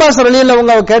 இப்னு அப்பாஸ் ரலியல்லாஹு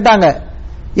அவங்க கேட்டாங்க,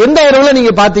 எந்த இரவுல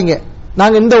நீங்க பாத்தீங்க?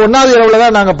 நாங்க இந்த 1வது இரவுல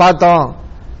தான் நாங்க பார்த்தோம்.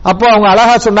 அப்போ அவங்க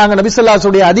அழகா சொன்னாங்க, நபி ஸல்லல்லாஹு அலைஹி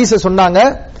வஸல்லம் ஹதீஸ் சொன்னாங்க.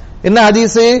 என்ன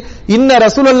ஹதீஸ்? இன்ன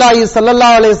ரசூலுல்லாஹி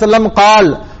ஸல்லல்லாஹு அலைஹி வஸல்லம் கால்,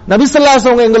 நபி ஸல்லல்லாஹு அலைஹி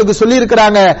வஸல்லம் எங்களுக்கு சொல்லி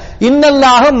இருக்கிறாங்க,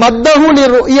 இன்னல்லாஹ மத்தஹு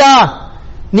லிருயா,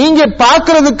 நீங்க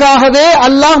பார்க்கிறதுக்காகவே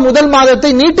அல்லாஹ் முதல்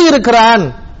மாதத்தை நீட்டி இருக்கிறான்.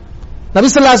 நபி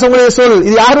ஸல்லல்லாஹு அலைஹி வஸல்லம் சொல்,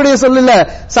 இது யாருடைய சொல் இல்ல,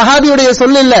 சஹாபியுடைய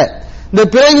சொல் இல்ல. இந்த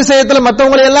பிறை விஷயத்துல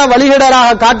மத்தவங்களை எல்லாம்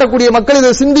வழிகேடராக காட்டக்கூடிய மக்கள்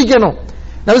இதை சிந்திக்கணும்.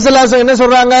 நபி ஸல்லல்லாஹு அலைஹி வஸல்லம் என்ன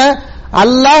சொல்றாங்க,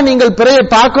 அல்லாஹ் நீங்கள் பிறையை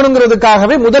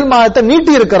பார்க்கணுங்கிறதுக்காகவே முதல் மாதத்தை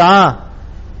நீட்டி இருக்கிறான்.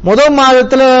 முதல்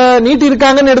மாதத்துல நீட்டி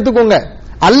இருக்காங்கன்னு எடுத்துக்கோங்க,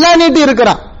 அல்லாஹ் நீட்டி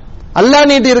இருக்கிறான், அல்லாஹ்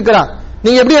நீட்டி இருக்கிறான்.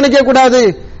 நீங்க எப்படி நினைக்க கூடாது,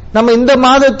 நம்ம இந்த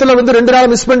மாதத்துல 2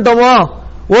 நாள் மிஸ் பண்ணிட்டோமோ,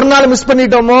 1 நாள் மிஸ்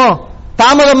பண்ணிட்டோமோ,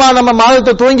 தாமதமா நம்ம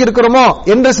மாதத்தை துவங்கி இருக்கிறோமோ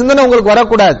என்ற சிந்தனை உங்களுக்கு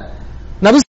வரக்கூடாது.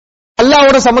 நபி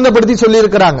அல்லாஹ்வோட சம்பந்தப்படுத்தி சொல்லி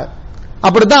இருக்கிறாங்க.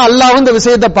 அப்படித்தான் அல்லாஹ் இந்த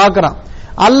விஷயத்தை பார்க்கிறான்.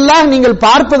 அல்லாஹ் நீங்கள்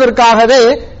பார்ப்பதற்காகவே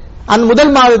அந்த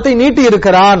முதல் மாதத்தை நீட்டி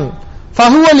இருக்கிறான்.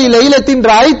 ஃபஹுவலி லைலத்தின்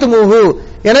ராய்த்துமுஹு,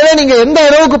 எனவே நீங்க எந்த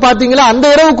இரவுக்கு பாத்தீங்களோ அந்த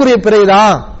இரவுக்குரிய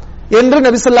பிறைதான் என்று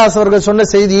நபி ஸல்லல்லாஹு அலைஹி அவர்கள் சொன்ன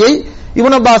செய்தியை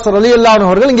இப்னு அப்பாஸ் ரலியல்லாஹு அன்ஹு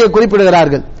அவர்கள் இங்கே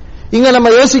குறிப்பிடுகிறார்கள். இங்க நம்ம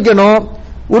யோசிக்கணும்,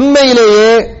 உண்மையிலேயே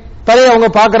பிறையை அவங்க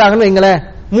பார்க்கறாங்கன்னு வைங்களேன்,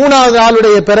 3வது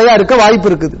நாளுடைய பிறையா இருக்க வாய்ப்பு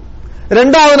இருக்குது,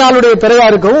 2வது நாளுடைய பிறையா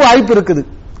இருக்கவும் வாய்ப்பு இருக்குது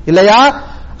இல்லையா?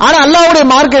 ஆனா அல்லாஹ்வுடைய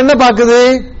மார்க்கம் என்ன பாக்குது,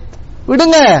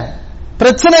 விடுங்க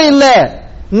பிரச்சனை இல்ல,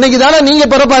 இன்னைக்கு தானே நீங்க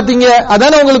பிற பாத்தீங்க,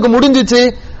 அதானே உங்களுக்கு முடிஞ்சிச்சு,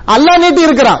 அல்லாஹ் நீட்டி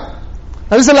இருக்கிறான்.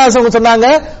 நபி ஸல்லல்லாஹு அலைஹி வஸல்லம் சொன்னாங்க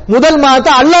முதல்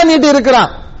மாதத்தை அல்லாஹ் நீட்டி இருக்கிறான்.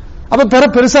 அப்ப பிற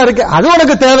பெருசா இருக்கு, அது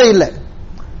உனக்கு தேவையில்லை.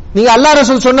 நீங்க அல்லாஹ்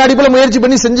ரசூல் சொன்ன அடிப்படையில் முயற்சி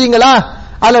பண்ணி செஞ்சீங்களா,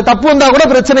 அதுல தப்பு வந்தா கூட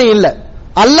பிரச்சனை இல்லை,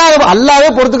 அல்லாஹ்வே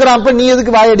பொறுத்துக்கிறான். அப்ப நீ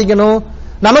எதுக்கு வாயடிக்கணும்,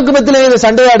 நமக்கு மத்தியில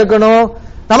சண்டையா எடுக்கணும்,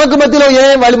 நமக்கு மத்தியில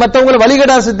ஏன் மற்றவங்களை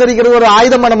வழிகேடா சித்தரிக்கிறது ஒரு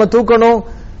ஆயுதமா நம்ம தூக்கணும்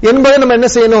என்பதை நம்ம என்ன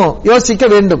செய்யணும், யோசிக்க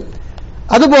வேண்டும்.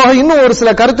 அதுபோக இன்னும் ஒரு சில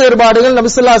கருத்து வேறுபாடுகள் நபி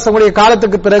ஸல்லல்லாஹு அலைஹி வஸல்லம்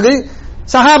காலத்துக்கு பிறகு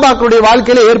சஹாபாக்களுடைய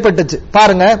வாழ்க்கையில ஏற்பட்டுச்சு.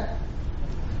 பாருங்க,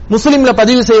 முஸ்லிம்ல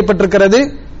பதிவு செய்யப்பட்டிருக்கிறது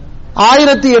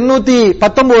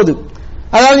 1819.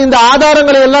 அதாவது இந்த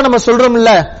ஆதாரங்களை எல்லாம் நம்ம சொல்றோம்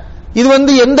இல்ல,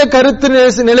 இது எந்த கருத்து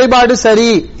நிலைப்பாடு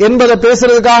சரி என்பதை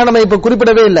பேசுறதுக்காக நம்ம இப்ப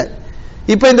குறிப்பிடவே இல்லை.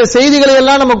 இப்ப இந்த செய்திகளை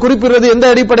எல்லாம் நம்ம குறிப்பிடுறது எந்த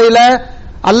அடிப்படையில,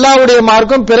 அல்லாஹ்வுடைய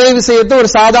மார்க்கம் பிறை விஷயத்தை ஒரு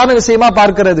சாதாரண விஷயமா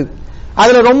பார்க்கிறது,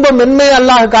 அதுல ரொம்ப மென்மையை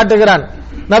அல்லாஹ் காட்டுகிறான்,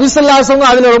 நபி ஸல்லல்லாஹு அலைஹி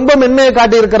வஸல்லம் அதுல ரொம்ப மென்மையை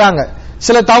காட்டி இருக்கிறாங்க.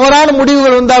 சில தவறான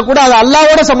முடிவுகள் வந்தா கூட அதை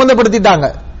அல்லாஹ்வோட சம்பந்தப்படுத்திட்டாங்க,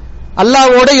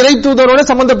 அல்லாஹ்வோட இறை தூதரோட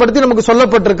சம்பந்தப்படுத்தி நமக்கு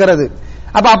சொல்லப்பட்டிருக்கிறது.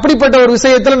 அப்ப அப்படிப்பட்ட ஒரு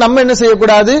விஷயத்துல நம்ம என்ன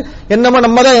செய்யக்கூடாது, என்னமோ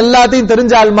நம்ம தான் எல்லாத்தையும்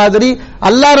தெரிஞ்ச ஆள் மாதிரி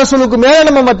அல்லாஹ் ரசூலுக்கு மேல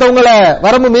நம்ம மத்தவங்களை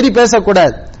வரம்பு மீறி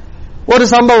பேசக்கூடாது. ஒரு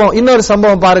சம்பவம், இன்னொரு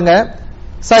சம்பவம் பாருங்க,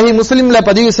 சஹீஹ் முஸ்லிம்ல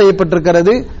பதிவு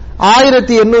செய்யப்பட்டிருக்கிறது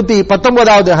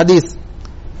 1819வது ஹதீஸ்.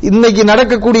 இன்னைக்கு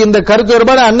நடக்கக்கூடிய இந்த கருத்து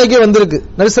வேறுபாடு அன்னைக்கே வந்திருக்கு,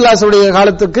 நபி ஸல்லல்லாஹு அலைஹி வஸல்லம்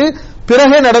காலத்துக்கு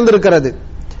பிறகே நடந்திருக்கிறது.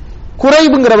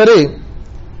 குரைபுங்கிறவரு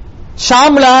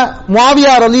ஷாம்ல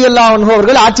முஆவியா ரலியல்லாஹு அன்ஹு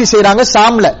அவர்கள் ஆட்சி செய்யறாங்க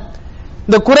ஷாம்ல.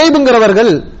 இந்த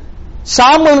குரைபுங்கிறவர்கள்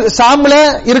ஷாம்ல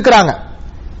இருக்கிறாங்க.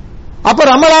 அப்ப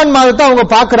ரமலான் மாதத்தை அவங்க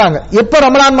பாக்குறாங்க. எப்ப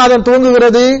ரமலான் மாதம்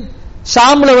துவங்குகிறது,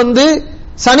 ஷாம்ல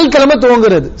சனிக்கிழமை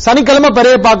துவங்குறது, சனிக்கிழமை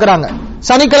பிறைய பாக்குறாங்க,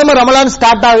 சனிக்கிழமை ரமலான்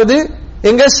ஸ்டார்ட் ஆகுது.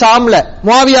 எங்க, ஷாம்ல.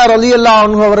 முஆவியா ரலியல்லாஹு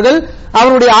அன்ஹு அவர்கள்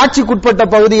அவருடைய ஆட்சிக்குட்பட்ட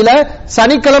பகுதியில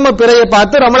சனிக்கிழமை பிறையை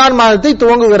பார்த்து ரமலான் மாதத்தை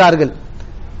துவங்குகிறார்கள்.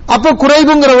 அப்ப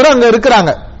குரைபுங்கிறவர் அங்க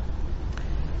இருக்கிறாங்க.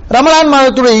 ரமலான்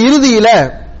மாதத்துடைய இறுதியில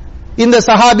இந்த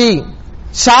சஹாபி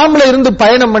ஷாம்ல இருந்து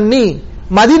பயணம் பண்ணி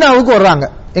மதீனாவுக்கு வர்றாங்க.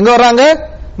 எங்க வர்றாங்க,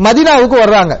 மதீனாவுக்கு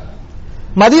வர்றாங்க.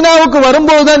 மதீனாவுக்கு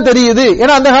வரும்போதுதான் தெரியுது.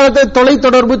 ஏன்னா அந்த காலத்துல தொலை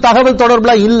தொடர்பு தகவல்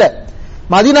தொடர்புலாம் இல்ல.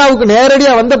 மதீனாவுக்கு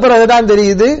நேரடியா வந்த பிறகுதான்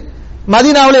தெரியுது.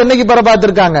 மதீனாவுல என்னைக்கு பெற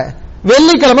பார்த்திருக்காங்க?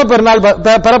 வெள்ளிக்கிழமை பெருநாள்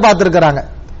பெற பார்த்திருக்கிறாங்க.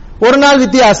 ஒரு நாள்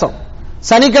வித்தியாசம்.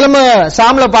 சனிக்கிழமை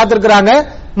ஷாம்ல பார்த்திருக்கிறாங்க.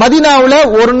 மதீனாவுல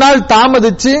ஒரு நாள்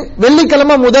தாமதிச்சு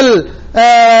வெள்ளிக்கிழமை முதல்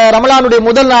ரமலானுடைய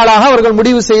முதல் நாளாக அவர்கள்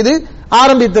முடிவு செய்து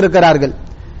ஆரம்பித்திருக்கிறார்கள்.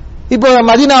 இப்போ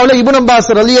மதீனாவுல இப்னு அப்பாஸ்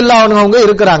ரலியல்லாஹு அன்ஹு அவங்க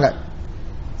இருக்கிறாங்க.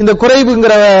 இந்த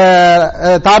குறைபுங்கிற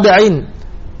தாபிஈன்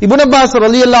இப்னு அப்பாஸ்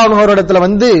ரலியல்லாஹு அன்ஹு இடத்துல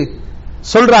வந்து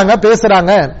சொல்றாங்க,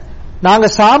 பேசுறாங்க, நாங்க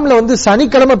ஷாம்ல வந்து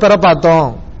சனிக்கிழமை பெற பார்த்தோம்.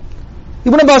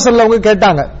 இப்னு அப்பாஸ் அவங்க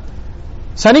கேட்டாங்க,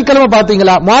 சனிக்கிழமை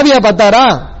பாத்தீங்களா? முஆவியா பார்த்தாரா?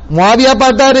 முஆவியா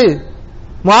பார்த்தாரு.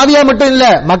 முஆவியா மட்டும் இல்ல,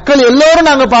 மக்கள் எல்லோரும்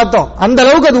நாங்க பார்த்தோம். அந்த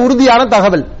அளவுக்கு அது உறுதியான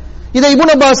தகவல். இதை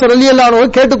இப்னு அப்பாஸ் ரலியல்லாஹு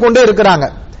அன்ஹு கேட்டுக்கொண்டே இருக்கிறாங்க.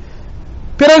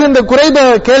 பிறகு இந்த குறைப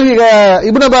கேள்வி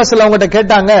இப்னு அப்பாஸ் அவங்ககிட்ட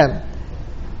கேட்டாங்க,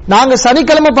 நாங்க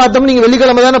சனிக்கிழமை பார்த்தோம், நீங்க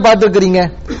வெள்ளிக்கிழமை தானே பார்த்திருக்கிறீங்க,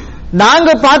 நாங்க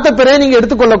பார்த்த பிறகு நீங்க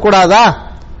எடுத்துக்கொள்ள கூடாதா?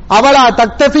 அவளா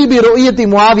தக்தஃபி பி ருயத்தி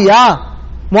முஆவியா,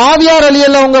 முஆவியா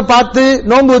ரலியல்லாஹு அவங்க பார்த்து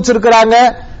நோன்பு வச்சிருக்கிறாங்க,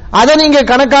 அதை நீங்க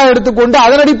கணக்காக எடுத்துக்கொண்டு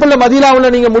அதன் அடிப்படையில்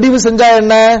மதீனாவுல நீங்க முடிவு செஞ்சா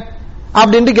என்ன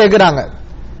அப்படின்ட்டு கேட்கிறாங்க.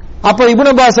 அப்ப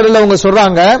இப்னு அப்பாஸ் ரலியல்லாஹு அவங்க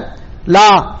சொல்றாங்க, லா,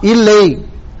 இல்லை,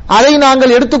 அதை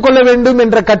நாங்கள் எடுத்துக்கொள்ள வேண்டும்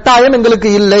என்ற கட்டாயம்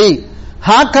எங்களுக்கு இல்லை.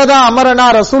 ஹாக்கதா அமரனா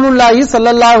ரசூலுல்லாஹி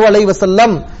ஸல்லல்லாஹு அலைஹி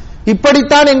வஸல்லம்,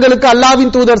 இப்படித்தான் எங்களுக்கு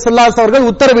அல்லாஹ்வின் தூதர் ஸல்லல்லாஹு அலைஹி அவர்கள்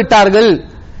உத்தரவிட்டார்கள்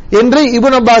என்று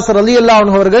இப்னு அப்பாஸ் ரலியல்லாஹு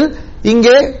அன்ஹு அவர்கள்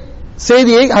இங்கே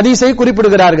செய்தியை ஹதீஸை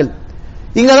குறிப்பிடுகிறார்கள்.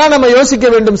 இங்கதான் நம்ம யோசிக்க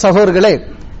வேண்டும் சகோதரர்களே.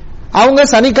 அவங்க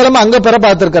சனிக்கிழமை அங்க பெற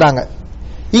பார்த்திருக்கிறாங்க,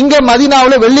 இங்க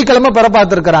மதீனாவுல வெள்ளிக்கிழமை பெற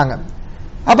பார்த்திருக்கிறாங்க.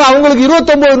 அப்ப அவங்களுக்கு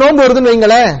 29 நோன்பு வருதுன்னு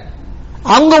வைங்களேன்,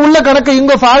 அங்க உள்ள கணக்கை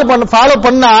இங்க ஃபாலோ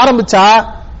பண்ண ஆரம்பிச்சா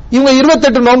இவங்க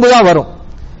 28 நோன்பு தான் வரும்.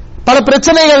 பல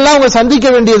பிரச்சனைகள்லாம் அவங்க சந்திக்க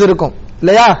வேண்டியது இருக்கும்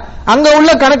இல்லையா? அங்க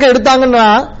உள்ள கணக்கை எடுத்தாங்கன்னா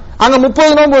அங்க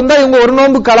 30 நோன்பு வந்தா இவங்க ஒரு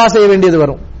நோன்பு கலா செய்ய வேண்டியது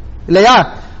வரும் இல்லையா?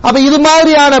 அப்ப இது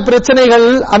மாதிரியான பிரச்சனைகள்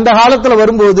அந்த காலத்துல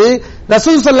வரும்போது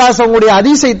ரசூல் ஸல்லல்லாஹு அலைஹி வஸல்லம்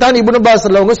ஹதீஸை தான் இப்னு அப்பாஸ்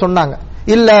அவங்க சொன்னாங்க,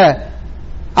 இல்ல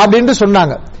அப்படின்னு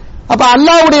சொன்னாங்க. அப்ப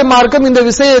அல்லாஹ்வுடைய மார்க்கம் இந்த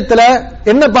விஷயத்துல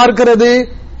என்ன பார்க்கிறது?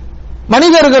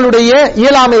 மனிதர்களுடைய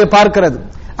இயலாமையை பார்க்கிறது.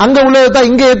 அங்க உள்ளதான்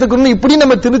இங்க ஏத்துக்கணும் இப்படி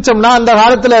நம்ம திணிச்சோம்னா அந்த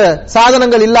காலத்துல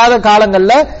சாதனங்கள் இல்லாத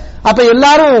காலங்கள்ல அப்ப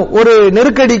எல்லாரும் ஒரு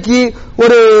நெருக்கடிக்கு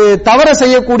ஒரு தவற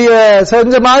செய்யக்கூடிய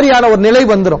செஞ்ச மாதிரியான ஒரு நிலை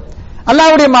வந்துடும்.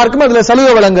 அல்லாஹ்வுடைய மார்க்கம் அதுல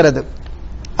சலுகை வழங்குறது.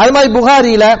 அது மாதிரி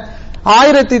புகாரியில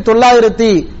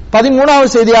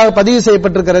 1913வது செய்தியாக பதிவு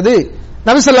செய்யப்பட்டிருக்கிறது.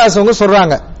 நபி ஸல்லல்லாஹு அலைஹி வஸல்லம்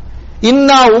சொல்றாங்க,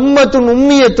 இன்னா உம்மத்துன்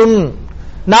உம்மியத்துன்,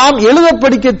 நாம் எழுத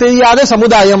படிக்க தெரியாத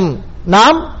சமுதாயம்,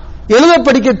 நாம் எழுத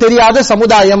படிக்க தெரியாத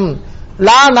சமுதாயம்,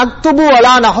 லா நக்துபு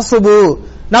வலா நஹசுபு,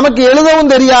 நமக்கு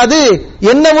எழுதவும் தெரியாது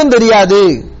எண்ணவும் தெரியாது,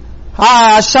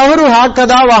 ஷஹ்ரு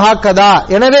ஹாக்கதா வ ஹாக்கதா,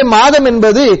 எனவே மாதம்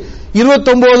என்பது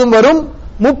 29 வரும்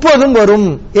 30 வரும்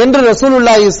என்று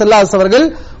ரசூலுல்லாஹி ஸல்லல்லாஹு அலைஹி அவர்கள்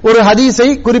ஒரு ஹதீஸை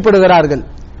குறிப்பிடுகிறார்கள்.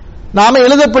 நாம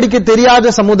எழுத படிக்க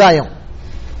தெரியாத சமுதாயம்,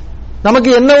 நமக்கு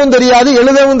என்னவும் தெரியாது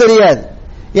எழுதவும் தெரியாது,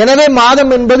 எனவே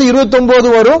மாதம் என்பது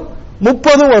 29 வரும்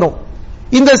 30 வரும்.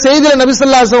 இந்த செய்தியில நபி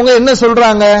ஸல்லல்லாஹு அலைஹி வஸல்லம் என்ன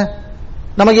சொல்றாங்க?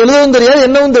 நமக்கு எழுதவும் தெரியாது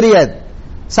என்னவும் தெரியாது,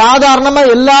 சாதாரணமா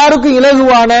எல்லாருக்கும்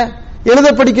இலகுவான எழுத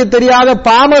படிக்க தெரியாத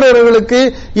பாமரர்களுக்கு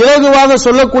இலகுவாக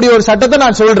சொல்லக்கூடிய ஒரு சட்டத்தை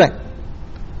நான் சொல்றேன்.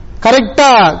 கரெக்டா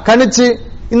கணிச்சு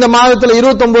இந்த மாதத்துல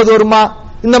 29 வருமா,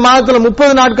 இந்த மாதத்துல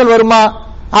 30 நாட்கள் வருமா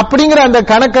அப்படிங்கிற அந்த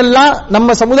கணக்கெல்லாம்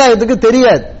நம்ம சமுதாயத்துக்கு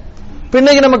தெரியாது.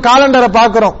 இன்னைக்கு நம்ம காலண்டரை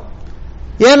பாக்குறோம்.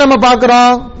 ஏன் நம்ம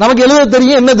பாக்குறோம்? நமக்கு எழுத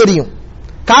தெரியும் என்ன தெரியும்.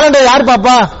 காலண்டர் யார்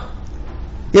பாப்பா?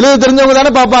 எழுத தெரிஞ்சவங்க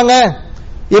தானே பாப்பாங்க.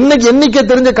 எண்ணிக்கை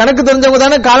தெரிஞ்ச கணக்கு தெரிஞ்சவங்க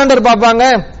தானே காலண்டர் பாப்பாங்க.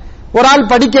 ஒரு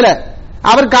ஆள் படிக்கல,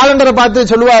 அவர் காலண்டரை பார்த்து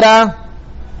சொல்லுவாரா?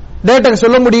 டேட்டை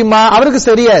சொல்ல முடியுமா? அவருக்கு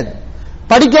தெரியாது.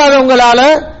 படிக்காதவங்களால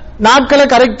நாட்களை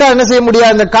கரெக்டா என்ன செய்ய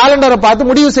முடியாது, இந்த காலண்டரை பார்த்து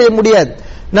முடிவு செய்ய முடியாது.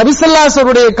 நபி ஸல்லல்லாஹு அலைஹி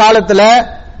வஸல்லம் காலத்துல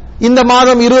இந்த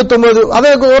மாதம் 29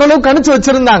 அதை ஓரளவு கணிச்சு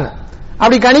வச்சிருந்தாங்க.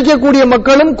 அப்படி கணிக்கக்கூடிய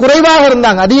மக்களும் குறைவாக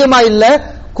இருந்தாங்க, அதிகமா இல்ல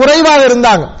குறைவாக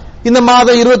இருந்தாங்க. இந்த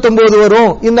மாதம் 29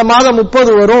 வரும், இந்த மாதம்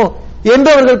 30 வரும் என்று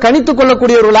அவர்கள் கணித்துக்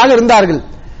கொள்ளக்கூடியவர்களாக இருந்தார்கள்.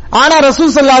 ஆனா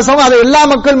ரசூல் ஸல்லல்லாஹு அலைஹி வஸல்லம் அதை எல்லா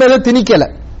மக்கள் மேல திணிக்கல.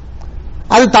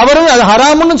 அது தவறு, அது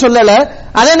ஹராம்னு சொல்லல.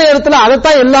 அதே நேரத்தில்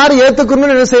அதைத்தான் எல்லாரும்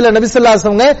ஏத்துக்கணும்னு என்ன செய்யல நபி ஸல்லல்லாஹு அலைஹி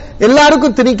வஸல்லம்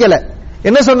எல்லாருக்கும் திணிக்கல.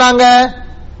 என்ன சொன்னாங்க?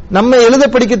 நம்ம எழுத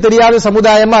படிக்க தெரியாத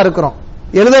சமுதாயமா இருக்கிறோம்,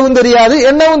 எழுதவும் தெரியாது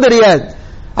எண்ணவும் தெரியாது.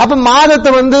 அப்ப மாதத்தை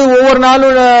ஒவ்வொரு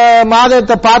நாளும்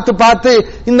மாதத்தை பார்த்து பார்த்து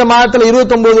இந்த மாதத்துல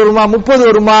 29 வருமா 30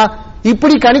 வருமா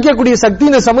இப்படி கணிக்கக்கூடிய சக்தி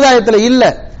இந்த சமுதாயத்துல இல்ல.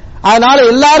 அதனால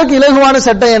எல்லாருக்கும் இலகுவான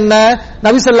சட்டம் என்ன?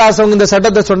 நபி ஸல்லல்லாஹு அலைஹி வஸல்லம் இந்த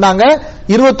சட்டத்தை சொன்னாங்க,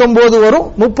 29 வரும்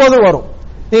 30 வரும்.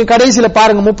 நீங்க கடைசியில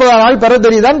பாருங்க 30 நாள் பெற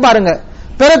தெரியுதான்னு பாருங்க.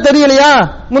 பெற தெரியலையா,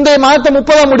 முந்தைய மாதத்தை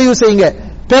 30 முடிவு செய்யுங்க.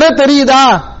 பெற தெரியுதா,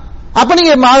 அப்ப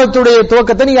நீங்க மாதத்துடைய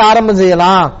துவக்கத்தை நீங்க ஆரம்பம்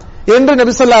செய்யலாம் என்று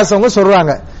நபி ஸல்லல்லாஹு அலைஹி வஸல்லம்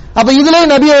சொல்றாங்க. அப்ப இதுல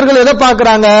நபி அவர்கள் எதை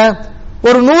பார்க்கறாங்க?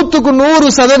 ஒரு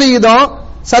 100%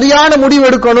 சரியான முடிவு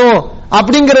எடுக்கணும்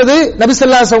அப்படிங்கிறது நபி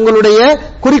ஸல்லல்லாஹு அலைஹி வஸல்லம்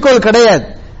குறிக்கோள் கிடையாது.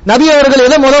 நபி அவர்கள்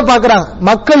எதை முதல்ல பார்க்கறாங்க?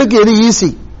 மக்களுக்கு எது ஈஸி,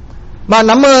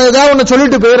 நம்ம ஏதாவது ஒண்ணு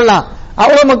சொல்லிட்டு போயிடலாம்,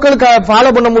 அவ்வளவு மக்களுக்கு ஃபாலோ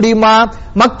பண்ண முடியுமா?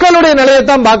 மக்களுடைய நிலையை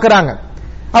தான் பார்க்கறாங்க.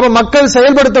 அப்ப மக்கள்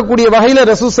செயல்படுத்தக்கூடிய வகையில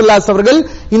ரசூல் ஸல்லல்லாஹு அலைஹி அவர்கள்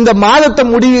இந்த மாதத்தை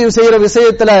முடிவு செய்யற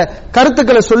விஷயத்துல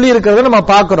கருத்துக்களை சொல்லி இருக்கிறத நம்ம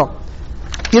பார்க்கிறோம்.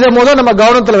 இதை முதல் நம்ம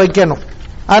கவனத்துல வைக்கணும்.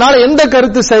 அதனால எந்த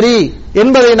கருத்து சரி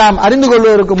என்பதை நாம் அறிந்து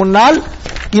கொள்வதற்கு முன்னால்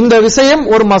இந்த விஷயம்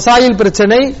ஒரு மசாயில்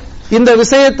பிரச்சனை. இந்த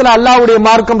விஷயத்துல அல்லாஹ்வுடைய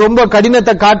மார்க்கம் ரொம்ப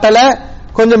கடினத்தை காட்டல,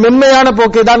 கொஞ்சம் மென்மையான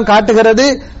போக்கை தான் காட்டுகிறது.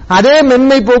 அதே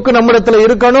மென்மை போக்கு நம்மிடத்துல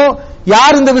இருக்கணும்.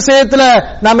 யார் இந்த விஷயத்துல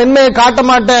நான் மென்மையை காட்ட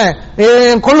மாட்டேன்,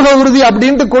 கொள்கை உறுதி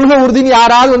அப்படின்ட்டு கொள்கை உறுதின்னு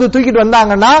யாராவது தூக்கிட்டு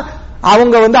வந்தாங்கன்னா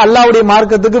அவங்க அல்லாஹ்வுடைய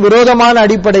மார்க்கத்துக்கு விரோதமான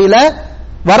அடிப்படையில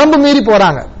வரம்பு மீறி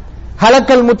போறாங்க.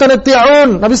 ஹலக்கல்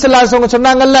முத்தனத்தியூன் நபி ஸல்லல்லாஹு அலைஹி வஸல்லம்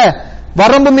சொன்னாங்கல்ல,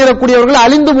 வரம்பு மீறக்கூடியவர்கள்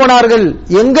அழிந்து போனார்கள்.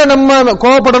 எங்க நம்ம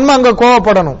கோவப்படணுமோ அங்க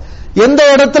கோவப்படணும், எந்த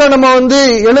இடத்துல நம்ம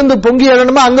எழுந்து பொங்கி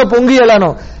எழணுமோ அங்க பொங்கி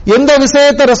எழணும். எந்த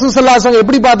விஷயத்தை ரசூல் ஸல்லல்லாஹு அலைஹி வஸல்லம்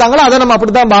எப்படி பார்த்தாங்களோ அதை நம்ம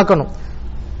அப்படித்தான் பார்க்கணும்.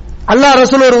 அல்லாஹ்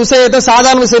ரசூல் ஒரு விஷயத்தை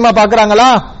சாதாரண விஷயமா பார்க்கறாங்களா?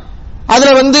 அதுல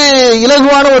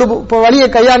இலகுவான ஒரு வழியை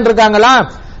கையாண்டிருக்காங்களா?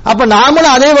 அப்ப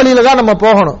நாமளும் அதே வழியில தான் நம்ம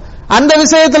போகணும். அந்த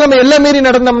விஷயத்துல நம்ம எல்லை மீறி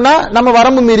நடந்தோம்னா நம்ம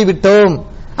வரம்பு மீறி விட்டோம்,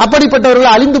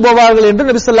 அப்படிப்பட்டவர்கள் அழிந்து போவார்கள் என்று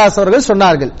நபி ஸல்லல்லாஹு அலைஹி அவர்கள்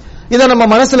சொன்னார்கள். இதை நம்ம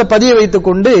மனசுல பதிய வைத்துக்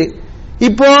கொண்டு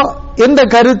இப்போ எந்த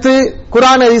கருத்து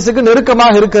குர்ஆன் ஹதீஸுக்கு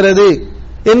நெருக்கமாக இருக்கிறது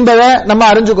என்பதை நம்ம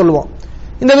அறிஞ்சு கொள்வோம்.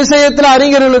 இந்த விஷயத்துல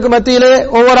அறிஞர்களுக்கு மத்தியிலே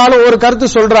ஒவ்வொரு ஆளும் ஒவ்வொரு கருத்து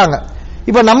சொல்றாங்க.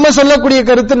 இப்ப நம்ம சொல்லக்கூடிய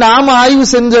கருத்து நாம ஆய்வு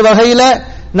செஞ்ச வகையில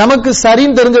நமக்கு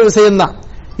சரின்னு தெரிஞ்ச விஷயம்தான்.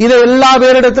 இதை எல்லா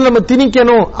பேரிடத்துல நம்ம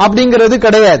திணிக்கணும் அப்படிங்கிறது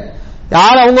கிடையாது.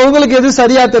 யார் அவங்களுக்கு எது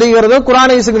சரியா தெரிகிறதோ,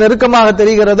 குர்ஆன் ஹதீஸுக்கு நெருக்கமாக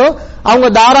தெரிகிறதோ அவங்க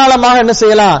தாராளமாக என்ன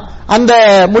செய்யலாம், அந்த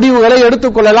முடிவுகளை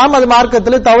எடுத்துக்கொள்ளலாம். அது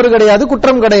மார்க்கத்தில் தவறு கிடையாது,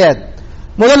 குற்றம் கிடையாது.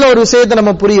 முதல்ல ஒரு விஷயத்தை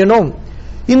நம்ம புரியணும்.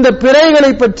 இந்த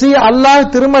பிறைகளை பற்றி அல்லாஹ்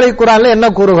திருமறை குர்ஆன்ல என்ன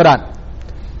கூறுகிறான்,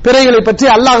 பிறைகளை பற்றி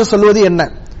அல்லாஹ் சொல்வது என்ன?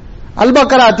 அல்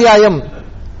பக்ரா அத்தியாயம்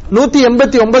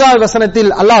 189வது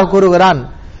வசனத்தில் அல்லாஹ் கூறுகிறான்,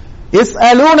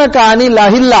 இஸ்அலூனக அனில்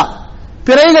அஹில்லா,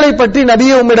 பிறைகளை பற்றி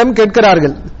நபியே உம்மிடம்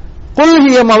கேட்கிறார்கள். குல்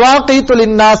ஹிய மவாகீது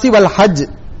லின்னாஸி வல் ஹஜ்,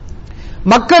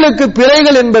 மக்களுக்கு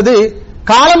பிறைகள் என்பது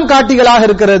காலம் காட்டிகளாக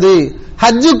இருக்கிறது,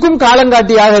 ஹஜ்ஜுக்கும்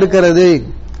காலங்காட்டியாக இருக்கிறது.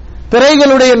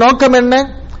 பிறைகளுடைய நோக்கம் என்ன?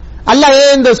 அல்லாஹ்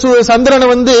இந்த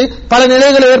சந்திரனை பல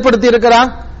நிலைகளை ஏற்படுத்தி இருக்கிறான்.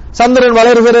 சந்திரன்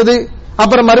வளர்கிறது,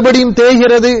 அப்புறம் மறுபடியும்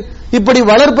தேய்கிறது. இப்படி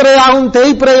வளர்ப்பிறையாகவும்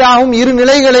தேய்ப்பிறையாகவும் இரு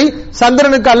நிலைகளை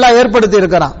சந்திரனுக்கு அல்லாஹ் ஏற்படுத்தி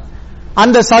இருக்கிறான்.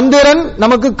 அந்த சந்திரன்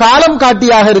நமக்கு காலம்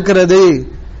காட்டியாக இருக்கிறது.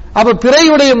 அப்ப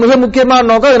பிறையுடைய மிக முக்கியமான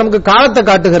நோக்கம் நமக்கு காலத்தை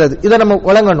காட்டுகிறது. இதை நம்ம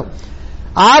வழங்கணும்.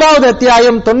 6வது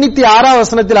அத்தியாயம் 96வது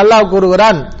வசனத்தில் அல்லாஹ்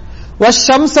கூறுகிறான்,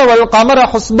 வஷ்ஷம்ஸ வல் கமர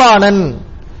ஹுஸ்பானன்,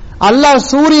 அல்லாஹ்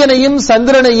சூரியனையும்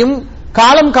சந்திரனையும்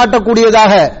காலம்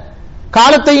காட்டக்கூடியதாக,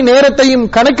 காலத்தையும் நேரத்தையும்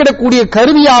கணக்கிடக்கூடிய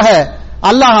கருவியாக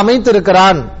அல்லாஹ்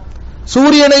அமைத்திருக்கிறான்.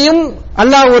 சூரியனையும்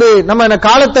அல்லாஹ் நம்ம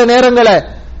காலத்தை நேரங்களை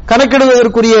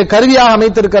கணக்கிடுவதற்குரிய கருவியாக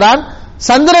அமைத்திருக்கிறான்.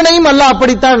 சந்திரனையும் அல்லாஹ்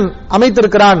அப்படித்தான்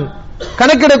அமைத்திருக்கிறான்,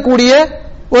 கணக்கிடக்கூடிய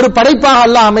ஒரு படைப்பாக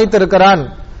அல்லாஹ் அமைத்திருக்கிறான்.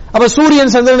 அப்ப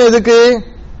சூரியன் சந்திரன் எதுக்கு?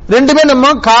 ரெண்டுமே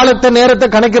நம்ம காலத்தை நேரத்தை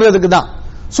கணக்கிறதுக்கு தான்.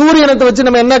 சூரியனத்தை வச்சு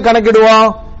நம்ம என்ன கணக்கிடுவோம்?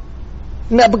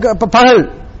 பகல்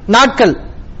நாட்கள்.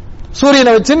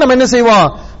 சூரியனை வச்சு நம்ம என்ன செய்வோம்?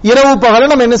 இரவு பகலை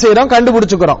நம்ம என்ன செய்யறோம்?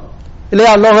 கண்டுபிடிச்சுக்கிறோம்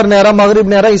இல்லையா? லோகர் நேரம்,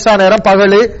 மகரிப் நேரம், இஷா நேரம்,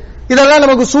 பகல், இதெல்லாம்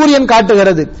நமக்கு சூரியன்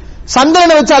காட்டுகிறது.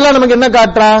 சந்திரனை வச்சு அல்லாஹ் நமக்கு என்ன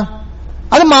காட்டுறான்?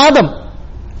 அது மாதம்.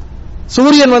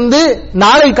 சூரியன்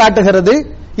நாளை காட்டுகிறது,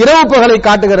 இரவு பகலை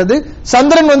காட்டுகிறது.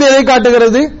 சந்திரன் எதை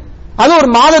காட்டுகிறது? அது ஒரு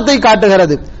மாதத்தை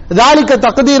காட்டுகிறது. ذَلِكَ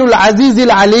تَقْدِيرُ الْعَزِيزِ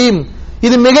الْعَلِيمِ,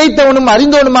 இது மிகைத்தவனும்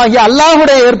அறிந்தவனுமாகிய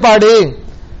அல்லாஹ்வுடைய ஏற்பாடு.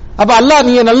 அப்ப அல்லாஹ்,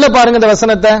 நீங்க நல்ல பாருங்க இந்த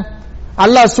வசனத்தை.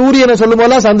 அல்லாஹ் சூரியனை சொல்லும்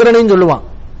போதெல்லாம் சந்திரனையும் சொல்லுவான்,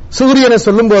 சூரியனை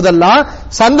சொல்லும் போதெல்லாம்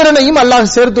சந்திரனையும்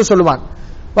அல்லாஹ் சேர்த்து சொல்லுவான்.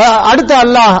 அடுத்த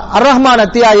அல்லாஹ் அர் ரஹ்மான்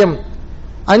அத்தியாயம்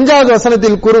 5வது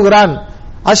வசனத்தில் கூறுகிறான்,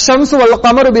 அஷம்சு வல்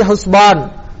கமரு பிஹுஸ்பான்,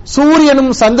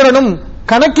 சூரியனும் சந்திரனும்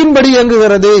கணக்கின்படி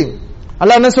இயங்குகிறது.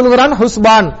 அல்லாஹ் என்ன சொல்கிறான்?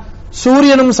 ஹுஸ்பான்,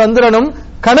 சூரியனும் சந்திரனும்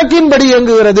கணக்கின்படி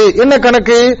இயங்குகிறது. என்ன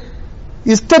கணக்கு?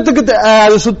 இஷ்டத்துக்கு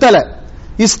அது சுத்தல,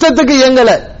 இஷ்டத்துக்கு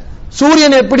இயங்கல.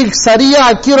 சூரியன் எப்படி சரியா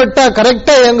அக்யூரேட்டா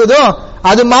கரெக்டா இயங்குதோ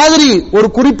அது மாதிரி ஒரு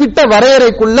குறிப்பிட்ட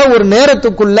வரையறைக்குள்ள ஒரு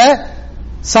நேரத்துக்குள்ள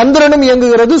சந்திரனும்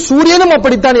இயங்குகிறது, சூரியனும்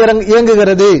அப்படித்தான்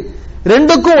இயங்குகிறது.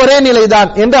 ரெண்டுக்கும் ஒரே நிலைதான்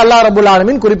என்று அல்லாஹ் ரப்பல்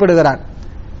ஆலமீன் குறிப்பிடுகிறான்.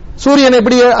 சூரியன்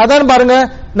எப்படி? அதான் பாருங்க,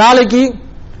 நாளைக்கு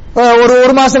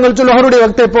ஒரு மாசம் கழிச்சு லொஹருடைய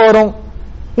வக்த் எப்போ வரும்,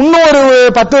 இன்னும் ஒரு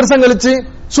 10 வருஷம் கழிச்சு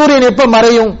சூரியன் எப்ப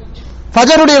மறையும்,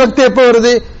 ஃபஜருடைய வக்த் எப்போ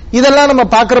வருது, இதெல்லாம் நம்ம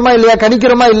பாக்குறோமா இல்லையா,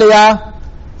 கணிக்கிறோமா இல்லையா?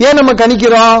 ஏன் நம்ம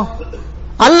கணிக்கிறோம்?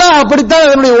 அல்லாஹ் அப்படித்தான்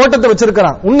அதனுடைய ஓட்டத்தை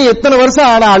வச்சிருக்கிறான். இன்னும் எத்தனை வருஷம்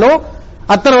ஆனாலும்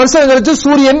அத்தனை வருஷம் கழிச்சு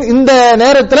சூரியன் இந்த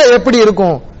நேரத்தில் எப்படி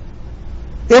இருக்கும்,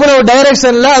 எவ்வளவு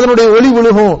டைரக்ஷன்ல அதனுடைய ஒளி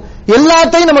விழுகும்,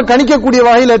 எல்லாத்தையும் நம்ம கணிக்கக்கூடிய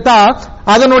வகையில தான்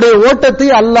அதனுடைய ஓட்டத்தை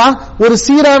அல்லாஹ் ஒரு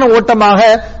சீரான ஓட்டமாக,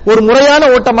 ஒரு முறையான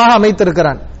ஓட்டமாக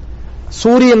அமைத்திருக்கிறான்.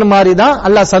 சூரியன் மாதிரி தான்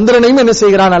அல்லாஹ் சந்திரனையும் என்ன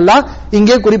செய்கிறான், அல்லாஹ்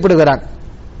இங்கே குறிப்பிடுகிறான்.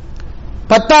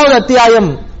 10வது அத்தியாயம்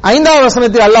 5வது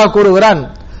வசனத்தில் அல்லாஹ் கூறுகிறான்,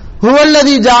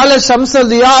 ஹுவல்லதி ஜஅல ஷம்ஸ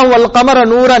தியாஅ வல் கமர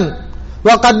நூரன்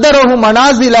வ கத்தரஹு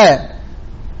மனாசில.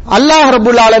 அல்லாஹ்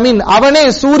ரப்பல் ஆலமீன் அவனே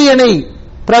சூரியனை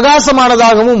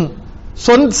பிரகாசமானதாகவும்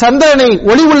சந்திரனை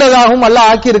ஒளி உள்ளதாகவும் அல்லாஹ்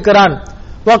ஆக்கியிருக்கிறான்.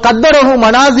 வ கத்தரஹு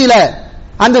மனாசில,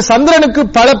 அந்த சந்திரனுக்கு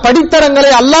பல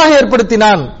படித்தரங்களை அல்லாஹ்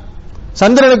ஏற்படுத்தினான்.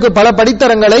 சந்திரனுக்கு பல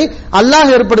படித்தரங்களை அல்லாஹ்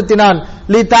ஏற்படுத்தினான்.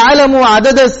 லி தஅலமு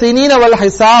அதத சினீன வல்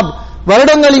ஹிசாப்,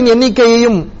 வருடங்களின்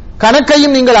எண்ணிக்கையையும்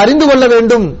கணக்கையும் நீங்கள் அறிந்து கொள்ள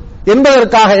வேண்டும்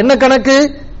என்பதற்காக. என்ன கணக்கு?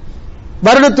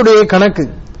 வருடத்துடைய கணக்கு,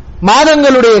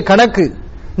 மாதங்களுடைய கணக்கு,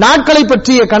 நாட்களை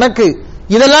பற்றிய கணக்கு,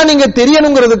 இதெல்லாம் நீங்க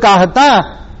தெரியணுங்கிறதுக்காகத்தான்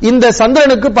இந்த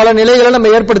சந்திரனுக்கு பல நிலைகளை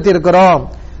நம்ம ஏற்படுத்தி இருக்கிறோம்.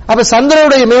 அப்ப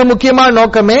சந்திரனுடைய மிக முக்கியமான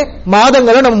நோக்கமே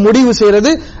மாதங்களை நம்ம முடிவு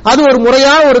செய்யறது. அது ஒரு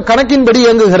முறையான ஒரு கணக்கின்படி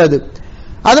இயங்குகிறது.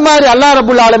 அது மாதிரி அல்லாஹ்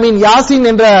ரப்பல் ஆலமீன் யாசின்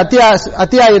என்ற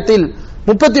அத்தியாயத்தில்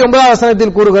 39வது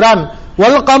வசனத்தில் கூறுகிறான்,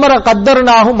 வல் கமர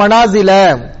கத்தர்னாஹு மனாசில,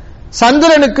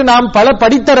 சந்திரனுக்கு நாம் பல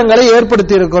படித்தரங்களை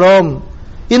ஏற்படுத்தி இருக்கிறோம்.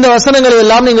 இந்த வசனங்களை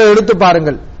எல்லாம் நீங்கள் எடுத்து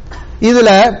பாருங்கள். இதுல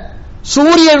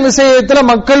சூரியன் விஷயத்துல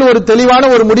மக்கள் ஒரு தெளிவான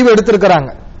ஒரு முடிவு எடுத்திருக்கிறாங்க.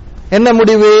 என்ன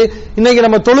முடிவு? இன்னைக்கு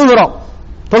நம்ம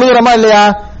தொழுகிறோமா இல்லையா?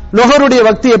 லொஹருடைய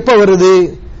வக்தி எப்ப வருது?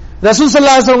 ரசூல்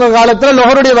ஸல்லல்லாஹு அலைஹி வஸல்லம் காலத்துல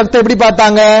லொஹருடைய வக்தி எப்படி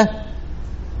பார்த்தாங்க?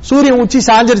 சூரியன் உச்சி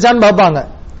சாஞ்சிருச்சான்னு பார்ப்பாங்க.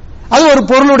 அது ஒரு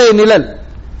பொருளுடைய நிழல்.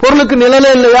 பொருளுக்கு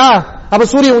நிழலே இல்லையா, அப்ப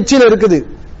சூரியன் உச்சியில இருக்குது.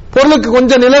 பொருளுக்கு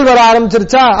கொஞ்சம் நிழல் வர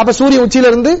ஆரம்பிச்சிருச்சா, அப்ப சூரியன் உச்சியில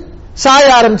இருந்து சாய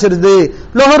ஆரம்பிச்சிருது,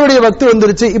 லொஹருடைய வக்தி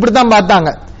வந்துருச்சு. இப்படித்தான் பார்த்தாங்க.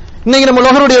 இன்னைக்கு நம்ம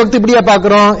லொஹருடைய வக்தி இப்படியா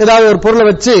பாக்குறோம்? ஏதாவது ஒரு பொருளை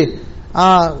வச்சு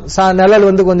நிழல்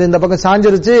வந்து கொஞ்சம் இந்த பக்கம்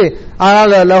சாஞ்சிருச்சு,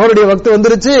 அதனால லொஹருடைய வக்தி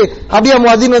வந்துருச்சு, அப்படியே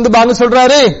முஅத்தின் வந்து பாங்க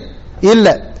சொல்றாரு? இல்ல.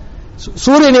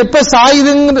 சூரியன் எப்ப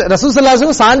சாயுதுங்க ரசூல் ஸல்லல்லாஹு அலைஹி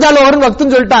வஸல்லம் சாஞ்சா லொஹருன்னு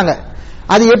வக்தின்னு சொல்லிட்டாங்க.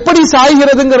 அது எப்படி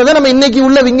சாய்கிறதுங்கிறத நம்ம இன்னைக்கு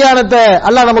உள்ள விஞ்ஞானத்தை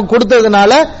அல்லாஹ் நமக்கு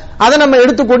கொடுத்ததுனால அதை நம்ம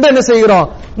எடுத்துக்கொண்டு என்ன செய்கிறோம்,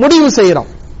 முடிவு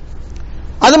செய்யறோம்.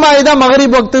 அது மாதிரிதான்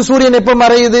மகரிப் வக்து, சூரியன் எப்ப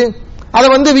மறையுது, அதை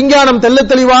வந்து விஞ்ஞானம் தெள்ள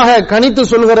தெளிவாக கணித்து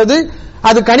சொல்கிறது.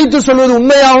 அது கணித்து சொல்வது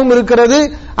உண்மையாகவும் இருக்கிறது.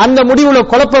 அந்த முடிவுல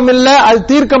குழப்பம் இல்ல, அது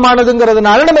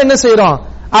தீர்க்கமானதுங்கிறதுனால நம்ம என்ன செய்யறோம்,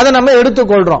 அதை நம்ம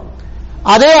எடுத்துக்கொள்றோம்.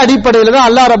 அதே அடிப்படையில் தான்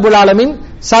அல்லாஹ் ரப்பல் ஆலமீன்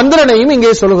சந்திரனையும்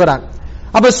இங்கே சொல்கிறான்.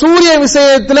 அப்ப சூரிய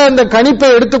விஷயத்துல இந்த கணிப்பை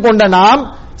எடுத்துக்கொண்ட நாம்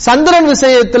சந்திரன்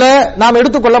விஷயத்துல நாம்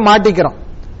எடுத்துக்கொள்ள மாட்டிக்கிறோம்.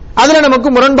 அதுல நமக்கு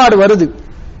முரண்பாடு வருது.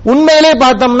 உண்மையிலே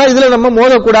பார்த்தோம்னா இதுல நம்ம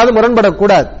மோதக்கூடாது,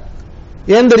 முரண்படக்கூடாது.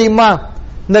 ஏன் தெரியுமா?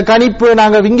 இந்த கணிப்பு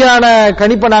நாங்க விஞ்ஞான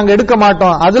கணிப்பை நாங்க எடுக்க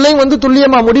மாட்டோம். அதுலயும் வந்து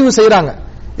துல்லியமா முடிவு செய்யறாங்க.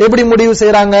 எப்படி முடிவு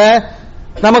செய்யறாங்க?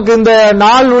 நமக்கு இந்த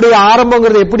நாளுடைய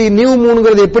ஆரம்பங்கிறது எப்படி, நியூ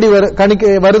மூன்ங்கிறது எப்படி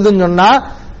கணிக்க வருதுன்னு சொன்னா,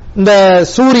 இந்த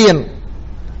சூரியன்,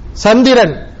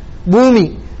 சந்திரன், பூமி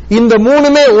இந்த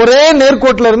மூணுமே ஒரே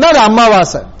நேர்கோட்டில் இருந்தா அது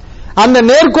அமாவாசை. அந்த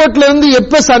நேர்கோட்டில இருந்து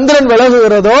எப்ப சந்திரன்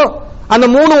விலகுகிறதோ, அந்த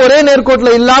மூணு ஒரே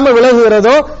நேர்கோட்டில் இல்லாம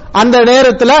விலகுகிறதோ, அந்த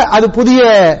நேரத்தில் அது புதிய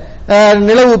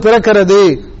நிலவு பிறக்கிறது,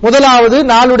 முதலாவது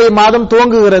நாளுடைய மாதம்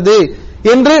துவங்குகிறது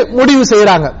என்று முடிவு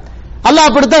செய்யறாங்க. அல்லாஹ்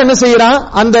அப்படித்தான் என்ன செய்யறான்,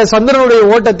 அந்த சந்திரனுடைய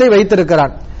ஓட்டத்தை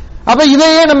வைத்திருக்கிறான். அப்ப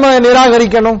இதையே நம்ம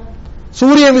நிராகரிக்கணும்?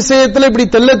 சூரிய விஷயத்துல இப்படி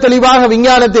தெள்ள தெளிவாக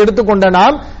விஞ்ஞானத்தை எடுத்துக்கொண்ட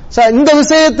நாம் இந்த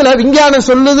விஷயத்துல விஞ்ஞானம்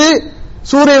சொல்லுது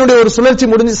சூரியனுடைய ஒரு சுழற்சி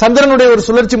முடிஞ்சு, சந்திரனுடைய ஒரு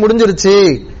சுழற்சி முடிஞ்சிருச்சு,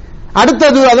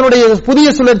 அடுத்தது அதனுடைய புதிய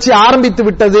சுழற்சி ஆரம்பித்து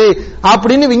விட்டது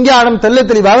அப்படின்னு விஞ்ஞானம் தெள்ள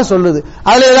தெளிவாக சொல்லுது.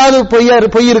 அதுல ஏதாவது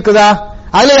பொய் இருக்குதா?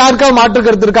 அதுல யாருக்காவது மாற்று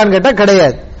கருத்து இருக்கான்னு கேட்டா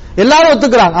கிடையாது. எல்லாரும்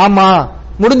ஒத்துக்கிறாங்க, ஆமா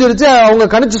முடிஞ்சிருச்சு, அவங்க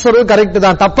கணிச்சு சொல்றது கரெக்ட்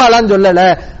தான், தப்பாலாம் சொல்லல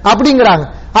அப்படிங்கிறாங்க.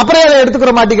 அப்புறம் அதை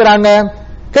எடுத்துக்கிற மாட்டேங்கிறாங்க.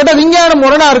 கேட்டா விஞ்ஞானம்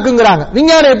முரணா இருக்குங்கிறாங்க.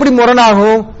 விஞ்ஞானம் எப்படி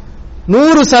முரணாகும்?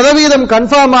 100%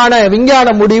 கன்ஃபார்மான விஞ்ஞான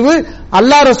முடிவு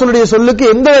அல்லாஹ் ரசூலுடைய சொல்லுக்கு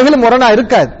எந்த வகையிலும் முரணா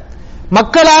இருக்காது.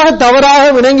 மக்களாக தவறாக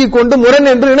விளங்கி கொண்டு முரண்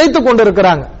என்று நினைத்துக்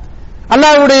கொண்டிருக்கிறாங்க.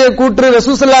 அல்லாஹ்வுடைய கூற்று,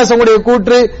 ரசூல் ஸல்லல்லாஹு அலைஹி வஸல்லம்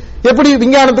கூற்று எப்படி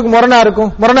விஞ்ஞானத்துக்கு முரணா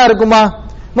இருக்கும்? முரணா இருக்குமா?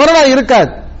 முரணா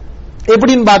இருக்காது.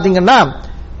 எப்படின்னு பாத்தீங்கன்னா,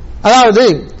 அதாவது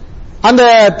அந்த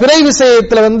பிறை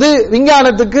விஷயத்துல வந்து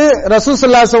விஞ்ஞானத்துக்கு ரசூல்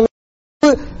ஸல்லல்லாஹு அலைஹி வஸல்லம்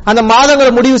அந்த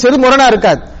மாதங்களை முடிவு செய்து முரணா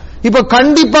இருக்காது. இப்ப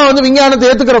கண்டிப்பா வந்து விஞ்ஞானத்தை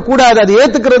ஏத்துக்கிற கூடாது, அது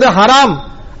ஏத்துக்கிறது ஹராம்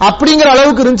அப்படிங்கிற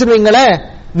அளவுக்கு இருந்துச்சுன்னு வைங்களேன்,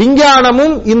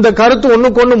 விஞ்ஞானமும் இந்த கருத்து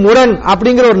ஒண்ணுக்கு ஒண்ணு முரண்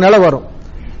அப்படிங்கிற ஒரு நிலை வரும்.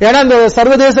 ஏன்னா இந்த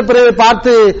சர்வதேச பிறையை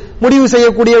பார்த்து முடிவு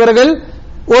செய்யக்கூடியவர்கள்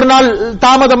ஒரு நாள்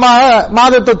தாமதமாக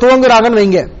மாதத்தை துவங்குறாங்கன்னு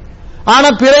வைங்க. ஆனா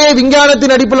பிறையை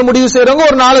விஞ்ஞானத்தின் அடிப்படையில் முடிவு செய்யறவங்க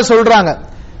ஒரு நாளை சொல்றாங்க.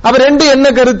 அப்ப ரெண்டு என்ன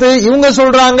கருத்து? இவங்க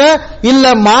சொல்றாங்க இல்ல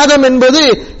மாதம் என்பது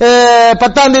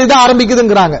 10ஆம் தேதி தான்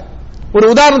ஆரம்பிக்குதுங்கிறாங்க, ஒரு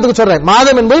உதாரணத்துக்கு சொல்றேன்,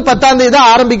 மாதம் என்பது 10ஆம் தேதி தான்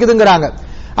ஆரம்பிக்குதுங்கிறாங்க.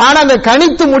 ஆனா அந்த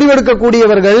கணித்து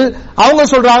முடிவெடுக்கக்கூடியவர்கள் அவங்க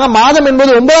சொல்றாங்க மாதம்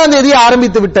என்பது 9ஆம் தேதி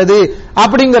ஆரம்பித்து விட்டது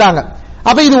அப்படிங்கிறாங்க.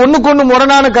 அப்ப இது ஒண்ணுக்கு ஒண்ணு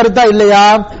முரணான கருத்தா இல்லையா?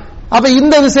 அப்ப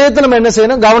இந்த விஷயத்தை நம்ம என்ன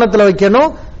செய்யணும், கவனத்துல வைக்கணும்.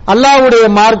 அல்லாஹ்வுடைய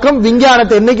மார்க்கம்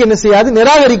விஞ்ஞானத்தை என்னைக்கு என்ன செய்யாது,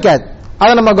 நிராகரிக்காது.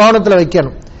 அதை நம்ம கவனத்துல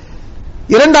வைக்கணும்.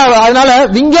 இரண்டாவது, அதனால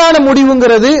விஞ்ஞான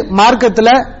முடிவுங்கிறது மார்க்கத்துல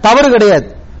தவறு கிடையாது.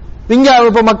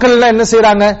 இப்ப மக்கள் எல்லாம் என்ன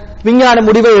செய்யறாங்க, விஞ்ஞான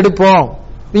முடிவை எடுப்போம்,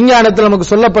 விஞ்ஞானத்தில் நமக்கு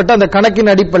சொல்லப்பட்ட அந்த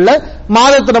கணக்கின் அடிப்படையில்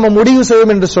மாதத்தை நம்ம முடிவு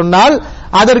செய்வோம் என்று சொன்னால்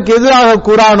அதற்கு எதிராக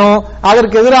குர்ஆனோ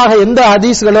அதற்கு எதிராக எந்த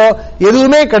ஹதீஸ்களோ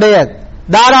எதுவுமே கிடையாது.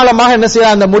 தாராளமாக என்ன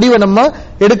செய்யலாம், அந்த முடிவை நம்ம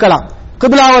எடுக்கலாம்.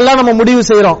 கிப்லாவெல்லாம் நம்ம முடிவு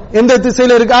செய்யறோம், எந்த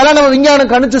திசையில இருக்கு அதெல்லாம் நம்ம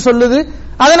விஞ்ஞானம் கணிச்சு சொல்லுது,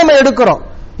 அதை நம்ம எடுக்கிறோம்.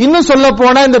 இன்னும் சொல்ல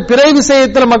போனா இந்த பிறை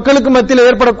விஷயத்துல மக்களுக்கு மத்தியில்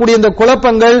ஏற்படக்கூடிய இந்த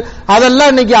குழப்பங்கள்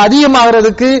அதெல்லாம் இன்னைக்கு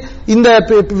அதிகமாகிறதுக்கு இந்த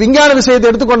விஞ்ஞான விஷயத்தை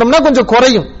எடுத்துக்கொண்டோம்னா கொஞ்சம்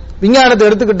குறையும். விஞ்ஞானத்தை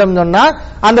எடுத்துக்கிட்டோம் சொன்னா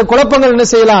அந்த குழப்பங்கள் என்ன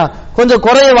செய்யலாம், கொஞ்சம்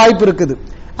குறைய வாய்ப்பு இருக்குது.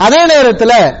 அதே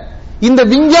நேரத்தில் இந்த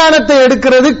விஞ்ஞானத்தை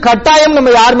எடுக்கிறது கட்டாயம்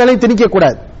நம்ம யார் மேலையும் திணிக்க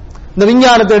கூடாது. இந்த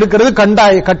விஞ்ஞானத்தை எடுக்கிறது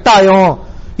கட்டாயம்,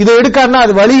 இதை எடுக்காருன்னா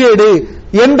அது வழிகேடு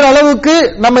என்ற அளவுக்கு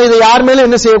நம்ம இதை யார் மேலும்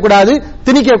என்ன செய்யக்கூடாது,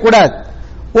 திணிக்க கூடாது.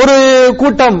 ஒரு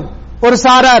கூட்டம், ஒரு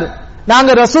சாரார்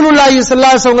நாங்க ரசூலுல்லாஹி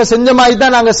ஸல்லல்லாஹு அலைஹி வஸல்லம் செஞ்ச மாதிரி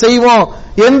தான் நாங்க செய்வோம்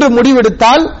என்று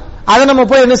முடிவெடுத்தால் அதை நம்ம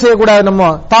போய் என்ன செய்யக்கூடாது, நம்ம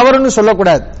தவறுன்னு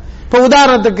சொல்லக்கூடாது. இப்ப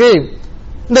உதாரணத்துக்கு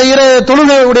இந்த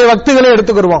தொழுகையுடைய வக்துகளை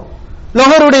எடுத்துக்கிறோம்.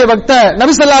 லொஹருடைய வக்த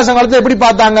நபி ஸல்லல்லாஹு அலைஹி வஸல்லம் காலத்துல எப்படி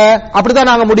பார்த்தாங்க, அப்படித்தான்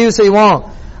நாங்க முடிவு செய்வோம்.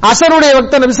 அசருடைய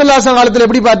வக்த நபி ஸல்லல்லாஹு அலைஹி வஸல்லம் காலத்துல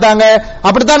எப்படி பார்த்தாங்க,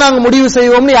 அப்படித்தான் நாங்க முடிவு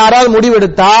செய்வோம்னு யாராவது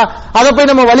முடிவெடுத்தா அதை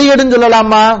போய் நம்ம வழிகேடுன்னு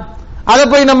சொல்லலாமா, அதை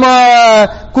போய் நம்ம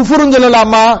குஃபுருன்னு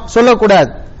சொல்லலாமா, சொல்லக்கூடாது.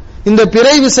 இந்த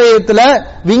பிறை விஷயத்துல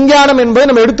விஞ்ஞானம் என்பதை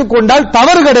நம்ம எடுத்துக்கொண்டால்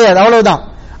தவறு கிடையாது, அவ்வளவுதான்.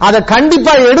 அதை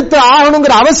கண்டிப்பா எடுத்து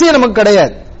ஆகணுங்கிற அவசியம் நமக்கு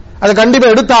கிடையாது. அதை கண்டிப்பா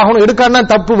எடுத்து ஆகணும், எடுக்கான்னா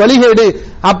தப்பு வழிகேடு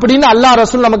அப்படின்னு அல்லாஹ்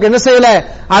ரசூல் நமக்கு என்ன செய்யல,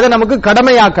 அதை நமக்கு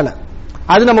கடமையாக்கல.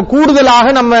 அது நம்ம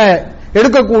கூடுதலாக நம்ம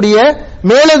எடுக்கக்கூடிய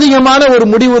மேலதிகமான ஒரு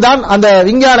முடிவு தான் அந்த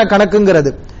விஞ்ஞான கணக்குங்கிறது.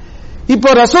 இப்போ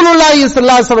ரசூலுல்லாஹி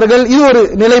ஸல்லல்லாஹு அலைஹி அவர்கள் இது ஒரு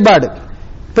நிலைப்பாடு.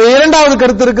 இப்ப இரண்டாவது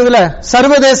கருத்து இருக்குதுல,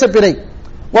 சர்வதேச பிறை.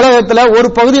 உலகத்துல ஒரு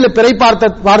பகுதியில் பிறை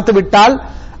பார்த்து விட்டால்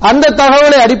அந்த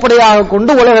தகவலை அடிப்படையாக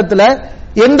கொண்டு உலகத்துல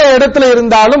எந்த இடத்துல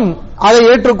இருந்தாலும் அதை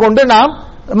ஏற்றுக்கொண்டு நாம்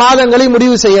மாதங்களை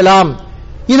முடிவு செய்யலாம்.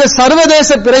 இது சர்வதேச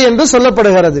பிறை என்று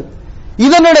சொல்லப்படுகிறது.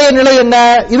 இதனுடைய நிலை என்ன,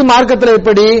 இது மார்க்கத்தில்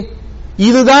எப்படி,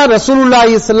 இதுதான்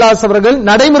ரசூலுல்லாஹி ஸல்லல்லாஹு அலைஹி அவர்கள்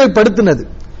நடைமுறைப்படுத்தினது.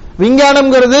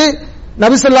 விஞ்ஞானம்ங்கிறது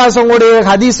நபி ஸல்லல்லாஹு அலைஹி வஸல்லம்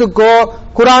ஹதீஸுக்கோ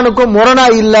குர்ஆனுக்கோ முரணா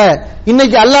இல்ல.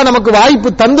 இன்னைக்கு அல்லாஹ் நமக்கு வாய்ப்பு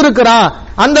தந்திருக்கிறான்,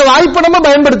 அந்த வாய்ப்பை நம்ம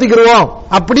பயன்படுத்திக்கிறோம்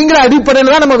அப்படிங்கிற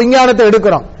அடிப்படையில் தான் நம்ம விஞ்ஞானத்தை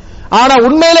எடுக்கிறோம். ஆனா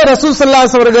உண்மையில ரசூல் ஸல்லல்லாஹு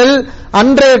அலைஹி வஸல்லம்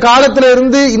அன்றைய காலத்துல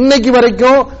இருந்து இன்னைக்கு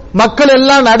வரைக்கும் மக்கள்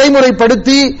எல்லாம்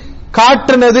நடைமுறைப்படுத்தி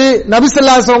காட்டுனது, நபி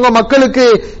ஸல்லல்லாஹு அலைஹி வஸல்லம் மக்களுக்கு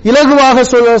இலகுவாக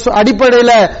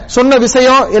அடிப்படையில சொன்ன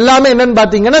விஷயம் எல்லாமே என்னன்னு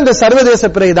பாத்தீங்கன்னா இந்த சர்வதேச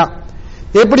பிறை தான்.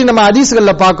 எப்படி நம்ம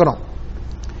ஹதீஸ்கள்ல பாக்குறோம்,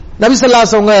 நபி ஸல்லல்லாஹு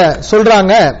அலைஹி வஸல்லம்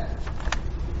சொல்றாங்க,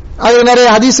 அது நிறைய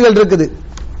ஹதீஸ்கள் இருக்குது,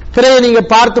 பிறையை நீங்க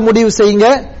பார்த்து முடிவு செய்யுங்க,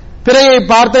 பிறையை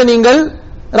பார்த்து நீங்கள்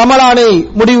ரமலானை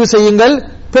முடிவு செய்யுங்கள்,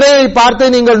 பிறையை பார்த்து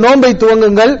நீங்கள் நோன்பை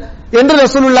துவங்குங்கள் என்று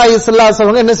ரசூலுல்லாஹி ஸல்லல்லாஹு அலைஹி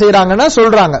வஸல்லம் என்ன செய்யறாங்கன்னா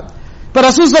சொல்றாங்க. இப்ப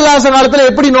ரசூல் ஸல்லல்லாஹு அலைஹி வஸல்லம் காலத்துல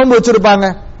எப்படி நோன்பு வச்சிருப்பாங்க,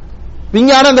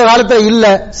 விஞ்ஞானம் அந்த காலத்துல இல்ல,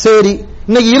 சரி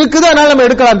இன்னைக்கு இருக்குது அதனால நம்ம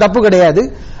எடுக்கலாம், தப்பு கிடையாது.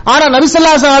 ஆனா நபி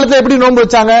ஸல்லல்லாஹு அலைஹி வஸல்லம் காலத்துல எப்படி நோன்பு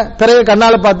வச்சாங்க, பிறையை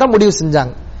கண்ணால பார்த்தா முடிவு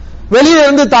செஞ்சாங்க. வெளியே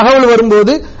இருந்து தகவல்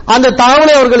வரும்போது அந்த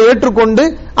தகவலை அவர்கள் ஏற்றுக்கொண்டு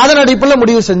அதன் அடிப்படையில்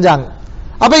முடிவு செஞ்சாங்க.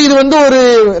 அப்ப இது ஒரு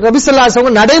நபி ஸல்லல்லாஹு அலைஹி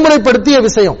வஸல்லம் நடைமுறைப்படுத்திய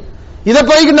விஷயம். இதை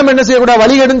போய் நம்ம என்ன செய்யக்கூடாது,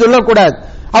 வழிகேடுன்னு சொல்லக்கூடாது.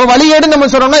 அவ வழிகேடுன்னு நம்ம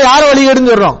சொல்றோம்னா யார்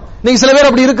வழிகேடுன்னு சொல்றோம், நீங்க சில பேர்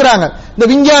அப்படி இருக்கிறாங்க. இந்த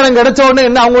விஞ்ஞானம் கிடைச்ச உடனே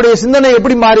என்ன அவங்களுடைய சிந்தனை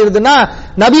எப்படி மாறிடுதுன்னா,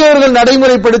 நபி அவர்கள்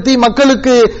நடைமுறைப்படுத்தி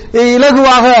மக்களுக்கு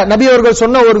இலகுவாக நபி அவர்கள்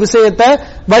சொன்ன ஒரு விஷயத்தை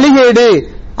வழிகேடு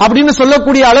அப்படின்னு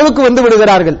சொல்லக்கூடிய அளவுக்கு வந்து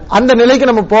விடுகிறார்கள். அந்த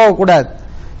நிலைக்கு நம்ம போகக்கூடாது.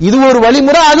 இது ஒரு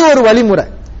வழிமுறை, அது ஒரு வழிமுறை.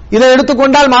 இதை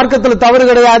எடுத்துக்கொண்டால் மார்க்கத்தில் தவறு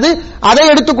கிடையாது, அதை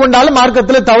எடுத்துக்கொண்டாலும்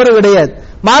மார்க்கத்தில் தவறு கிடையாது.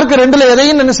 மார்க்க ரெண்டுல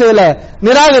எதையும் என்ன செய்யல,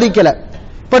 நிராகரிக்கல.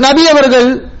 இப்ப நபி அவர்கள்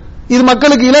இது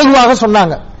மக்களுக்கு இலகுவாக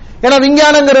சொன்னாங்க. ஏன்னா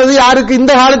விஞ்ஞானங்கிறது யாருக்கு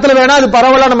இந்த காலத்துல வேணா அது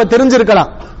பரவலா நம்ம தெரிஞ்சிருக்கலாம்.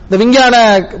 இந்த விஞ்ஞான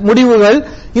முடிவுகள்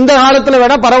இந்த காலத்துல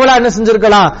வேணா பரவலா என்ன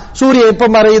செஞ்சிருக்கலாம், சூரியன் எப்ப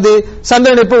மறையுது,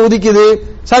 சந்திரன் எப்ப உதிக்குது,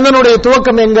 சந்திரனுடைய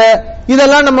துவக்கம் எங்க,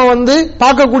 இதெல்லாம் நம்ம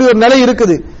பார்க்கக்கூடிய ஒரு நிலை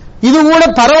இருக்குது. இது கூட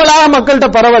பரவலாக மக்கள்கிட்ட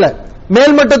பரவல,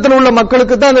 மேல்மட்டத்தில் உள்ள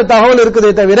மக்களுக்கு தான் அந்த தகவல்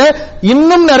இருக்குதே தவிர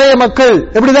இன்னும் நிறைய மக்கள்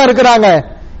எப்படிதான் இருக்கிறாங்க,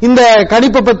 இந்த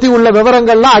கணிப்பை பத்தி உள்ள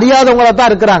விவரங்கள்லாம் அறியாதவங்களா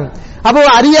தான் இருக்கிறாங்க. அப்போ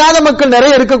அறியாத மக்கள்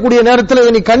நிறைய இருக்கக்கூடிய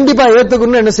நேரத்தில் நீ கண்டிப்பா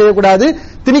ஏத்துக்கணும்னு என்ன செய்யக்கூடாது,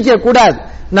 திணிக்க கூடாது.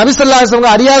 நபி ஸல்லல்லாஹு அலைஹி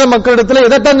வஸல்லம் அறியாத மக்களிடத்துல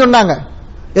எதைத்தான் சொன்னாங்க,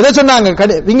 எதை சொன்னாங்க,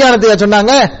 விஞ்ஞானத்தையா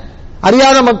சொன்னாங்க?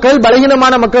 அறியாத மக்கள்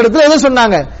பலகீனமான மக்களிடத்துல எதை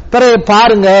சொன்னாங்க, பிறையை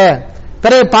பாருங்க,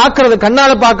 பிறையை பார்க்கறது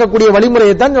கண்ணால பார்க்கக்கூடிய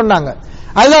வழிமுறையை தான் சொன்னாங்க.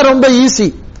 அதுதான் ரொம்ப ஈஸி.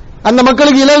 அந்த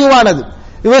மக்களுக்கு இலகுவானது.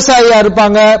 விவசாயியா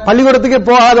இருப்பாங்க, பள்ளிக்கூடத்துக்கே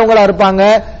போகாதவங்களா இருப்பாங்க,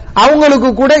 அவங்களுக்கு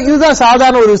கூட இதுதான்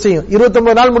சாதாரண ஒரு விஷயம்.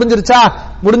 29 நாள்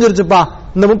முடிஞ்சிருச்சுப்பா,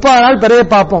 இந்த 30 நாள் பிறைய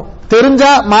பார்ப்போம்,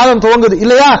 தெரிஞ்சா மாதம் துவங்குது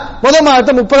இல்லையா, முதல்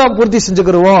மாதத்தை 30 பூர்த்தி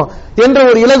செஞ்சுக்கிடுவோம் என்ற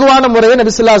ஒரு இலகுவான முறையை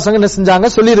நபி ஸல்லல்லாஹு அலைஹி வஸல்லம் என்ன செஞ்சாங்க,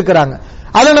 சொல்லி இருக்கிறாங்க.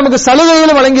 அதை நமக்கு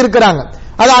சலுகைகளும் வழங்கி இருக்கிறாங்க.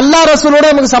 அது அல்லாஹ் ரசூலோட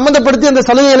நமக்கு சம்பந்தப்படுத்தி அந்த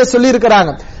சலுகைகளை சொல்லி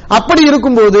இருக்கிறாங்க. அப்படி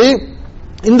இருக்கும்போது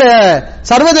இந்த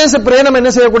சர்வதேச பிரயாணம் என்ன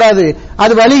செய்யக்கூடாது,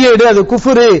 அது வழிகேடு, அது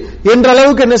குஃபுரு என்ற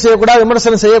அளவுக்கு என்ன செய்யக்கூடாது,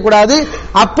 விமர்சனம் செய்யக்கூடாது.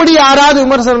 அப்படி யாராவது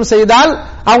விமர்சனம் செய்தால்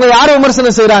அவங்க யார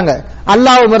விமர்சனம் செய்யறாங்க,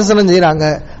 அல்லாஹ் விமர்சனம் செய்யறாங்க.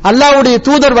 அல்லாஹ்வுடைய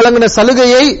தூதர் வழங்கின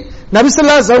சலுகையை நபி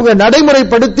ஸல்லல்லாஹு அலைஹி வஸல்லம்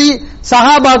நடைமுறைப்படுத்தி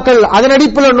சஹாபாக்கள் அதன்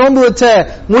அடிப்படையில் நோன்பு வச்ச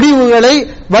முடிவுகளை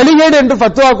வழிகேடு என்று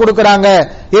ஃபத்வா கொடுக்கறாங்க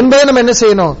என்பதை நம்ம என்ன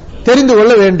செய்யணும், தெரிந்து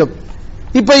கொள்ள வேண்டும்.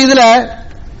 இப்ப இதுல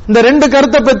இந்த ரெண்டு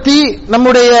கருத்தை பத்தி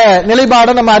நம்முடைய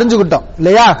நிலைப்பாடை நம்ம அறிஞ்சுக்கிட்டோம்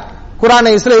இல்லையா. குர்ஆன்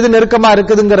ஹதீஸ்ல எது நெருக்கமா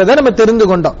இருக்குதுங்கிறத நம்ம தெரிந்து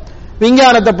கொண்டோம்.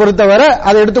 விஞ்ஞானத்தை பொறுத்தவரை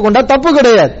அதை எடுத்துக்கொண்டா தப்பு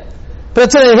கிடையாது,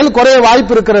 பிரச்சனைகள் குறைய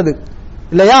வாய்ப்பு இருக்கிறது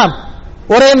இல்லையா.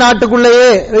 ஒரே நாட்டுக்குள்ளேயே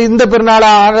இந்த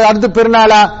பெருநாளா அடுத்த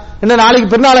பெருநாளா, என்ன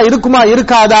நாளைக்கு பெருநாளா இருக்குமா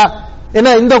இருக்காதா,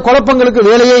 என்ன இந்த குழப்பங்களுக்கு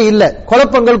வேலையே இல்லை.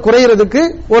 குழப்பங்கள் குறையிறதுக்கு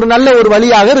ஒரு நல்ல ஒரு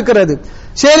வழியாக இருக்கிறது.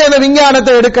 சரி, அந்த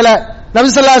விஞ்ஞானத்தை எடுக்கல, நபி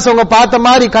ஸல்லல்லாஹு அலைஹி வஸல்லம் பார்த்த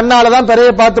மாதிரி கண்ணால தான்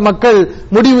பிறைய பார்த்து மக்கள்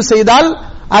முடிவு செய்தால்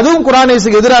அதுவும் குர்ஆன்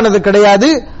ஹதீஸுக்கு எதிரானது கிடையாது.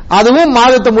 அதுவும்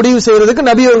மாதத்தை முடிவு செய்யறதுக்கு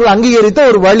நபி அவர்கள் அங்கீகரித்த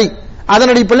ஒரு வழி.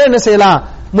 அதன் அடிப்படையில் என்ன செய்யலாம்,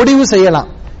 முடிவு செய்யலாம்.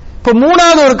 இப்ப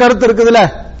மூணாவது ஒரு கருத்து இருக்குதுல,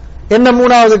 என்ன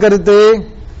மூணாவது கருத்து,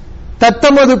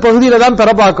 தத்தமது பகுதியில தான் பெற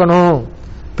பார்க்கணும்.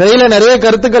 பிறையில நிறைய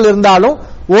கருத்துக்கள் இருந்தாலும்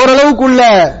ஓரளவுக்குள்ள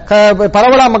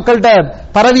பரவலா மக்கள்கிட்ட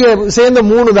பரவிய சேர்ந்த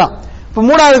 3 தான். இப்ப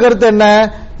மூணாவது கருத்து என்ன,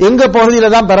 எங்க பகுதியில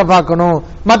தான் பெற பார்க்கணும்,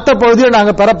 மற்ற பகுதியில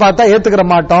நாங்க பெற பார்த்தா ஏத்துக்கிற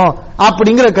மாட்டோம்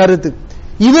அப்படிங்கிற கருத்து.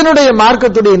 இதனுடைய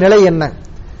மார்க்கத்துடைய நிலை என்ன?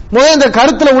 முதல்ல இந்த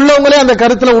கருத்துல உள்ளவங்களே அந்த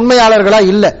கருத்துல உண்மையாளர்களா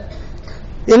இல்ல.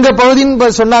 எங்க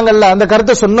பகுதின்னு சொன்னாங்கல்ல, அந்த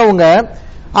கருத்தை சொன்னவங்க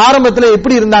ஆரம்பத்துல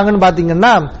எப்படி இருந்தாங்கன்னு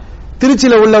பாத்தீங்கன்னா,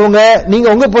 திருச்சியில உள்ளவங்க நீங்க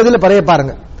உங்க பகுதியில பெறைய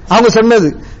பாருங்க, அவங்க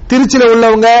சொன்னது. திருச்சியில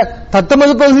உள்ளவங்க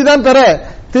தத்தமது பகுதி தான் பெற,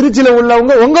 திருச்சியில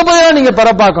உள்ளவங்க உங்க பகுதியில நீங்க பெற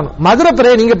பார்க்கணும், மதுரை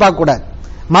பிறைய நீங்க பார்க்க கூடாது,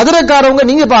 மதுரைக்காரவங்க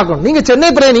நீங்க பார்க்கணும், நீங்க சென்னை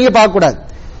பிறைய நீங்க பார்க்க கூடாது,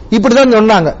 இப்படிதான்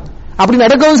சொன்னாங்க. அப்படி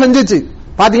நடக்கவும் செஞ்சுச்சு.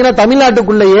 பாத்தீங்கன்னா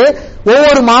தமிழ்நாட்டுக்குள்ளேயே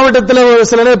ஒவ்வொரு மாவட்டத்துல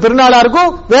சில நேரம் பெருநாளா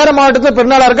இருக்கும், வேற மாவட்டத்துல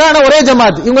பெருநாளா இருக்கும், ஆனா ஒரே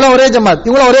ஜமாத், இவங்களும் ஒரே ஜமாத்,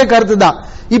 இவங்களும் ஒரே கருத்து தான்,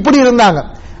 இப்படி இருந்தாங்க.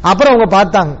 அப்புறம் அவங்க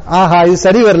பார்த்தாங்க, ஆஹா இது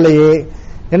சரி வரலையே,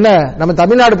 என்ன நம்ம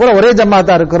தமிழ்நாடு போல ஒரே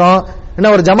ஜமாத்தா இருக்கிறோம், என்ன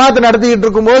ஒரு ஜமாத்து நடத்திட்டு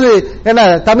இருக்கும் போது என்ன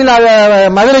தமிழ்நாடு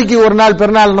மதுரைக்கு ஒரு நாள்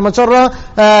பெருநாள் நம்ம சொல்றோம்,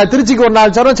 திருச்சிக்கு ஒரு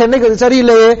நாள் சொல்றோம், சென்னைக்கு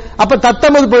சரியில்லையே. அப்ப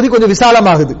தத்தமது பகுதி கொஞ்சம்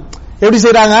விசாலமாகுது. எப்படி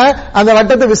செய்யறாங்க, அந்த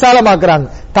வட்டத்தை விசாலமாக்குறாங்க.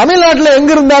 தமிழ்நாட்டில்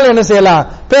எங்க இருந்தாலும் என்ன செய்யலாம்,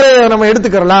 பேரை நம்ம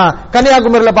எடுத்துக்கலாம்,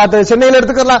 கன்னியாகுமரியில பார்த்து சென்னையில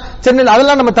எடுத்துக்கலாம், சென்னையில்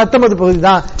அதெல்லாம் நம்ம தத்தமது பகுதி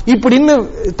தான், இப்படின்னு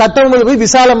தத்தமது பகுதி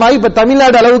விசாலமாகி இப்ப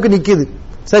தமிழ்நாடு அளவுக்கு நிக்குது.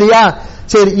 சரியா,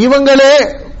 சரி, இவங்களே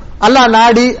அல்லாஹ்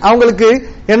நாடி அவங்களுக்கு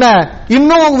என்ன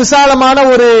இன்னும் விசாலமான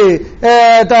ஒரு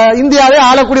இந்தியாவே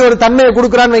ஆளக்கூடிய ஒரு தன்மையை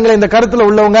கொடுக்கிறான்னு வைங்களேன் இந்த கருத்துல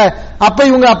உள்ளவங்க. அப்ப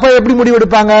இவங்க அப்ப எப்படி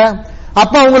முடிவெடுப்பாங்க,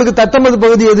 அப்ப அவங்களுக்கு தத்தமது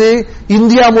பகுதி எது,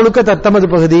 இந்தியா முழுக்க தத்தமது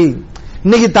பகுதி.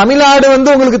 இன்னைக்கு தமிழ்நாடு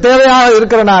உங்களுக்கு தேவையாக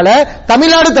இருக்கிறனால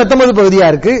தமிழ்நாடு தத்தமது பகுதியா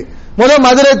இருக்கு. முதல்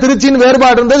மதுரை திருச்சின்னு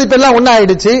வேறுபாடு இருந்தது, இப்ப எல்லாம் ஒண்ணா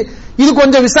ஆயிடுச்சு. இது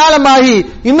கொஞ்சம் விசாலமாகி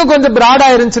இன்னும் கொஞ்சம் பிராடா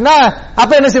இருந்துச்சுன்னா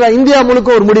அப்ப என்ன செய்வாங்க, இந்தியா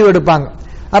முழுக்க ஒரு முடிவு எடுப்பாங்க.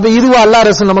 அப்ப இதுவா அல்லாஹ்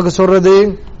ரசூல் நமக்கு சொல்றது,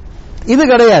 இது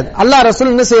கிடையாது. அல்லாஹ்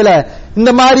ரசூல் என்ன செய்யல, இந்த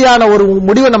மாதிரியான ஒரு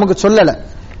முடிவை நமக்கு சொல்லல.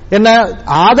 என்ன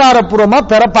ஆதாரப்பூர்வமா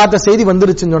பெற பார்த்த செய்தி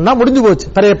வந்துருச்சுன்னு சொன்னா முடிஞ்சு போச்சு.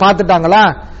 பெறைய பார்த்துட்டாங்களா,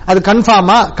 அது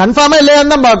கன்ஃபார்மா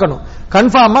இல்லையான்னு தான் பார்க்கணும்.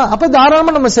 கன்ஃபார்மா அப்ப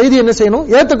தாராளமா நம்ம செய்தி என்ன செய்யணும்,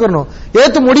 ஏத்துக்கணும்,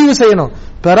 ஏத்து முடிவு செய்யணும்.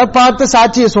 பெற பார்த்த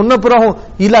சாட்சியை சொன்ன பிறகும்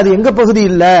இல்ல அது எங்க பகுதி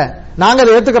இல்ல, நாங்க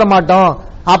அதை ஏத்துக்கிற மாட்டோம்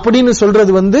அப்படின்னு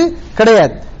சொல்றது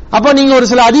கிடையாது. அப்ப நீங்க ஒரு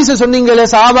சில ஹதீஸ் சொன்னீங்களே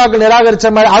சஹாபாக்கள் நிராகரிச்ச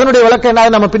மாதிரி, அதனுடைய விளக்கம் என்ன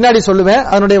நம்ம பின்னாடி சொல்லுவேன்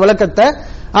அதனுடைய விளக்கத்தை.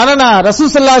 ஆனா நான் ரசூல்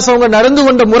ஸல்லல்லாஹு அலைஹி வஸல்லம் நடந்து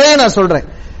கொண்ட முறையை நான் சொல்றேன்.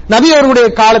 நபி அவர்களுடைய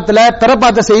காலத்துல பெற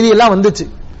பார்த்த செய்தி எல்லாம் வந்துச்சு.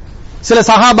 சில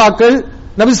சஹாபாக்கள்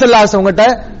நபி ஸல்லல்லாஹு அலைஹி வஸல்லம் கிட்ட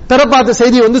பெற பார்த்த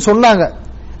செய்தி சொன்னாங்க.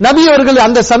 நபி அவர்கள்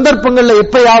அந்த சந்தர்ப்பங்கள்ல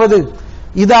எப்பயாவது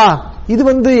இது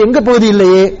எங்க பகுதி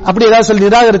இல்லையே அப்படி ஏதாவது சொல்லி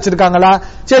நிராகரிச்சிருக்காங்களா?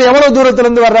 சரி, எவ்வளவு தூரத்துல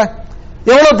இருந்து வர்ற,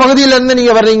 எவ்வளவு பகுதியில இருந்து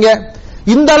நீங்க வர்றீங்க,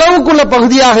 இந்த அளவுக்குள்ள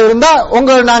பகுதியாக இருந்தா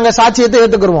நாங்க சாட்சியத்தை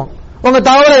ஏத்துக்குருவோம், உங்க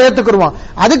தகவலை ஏத்துக்குருவோம்.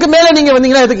 அதுக்கு மேல நீங்க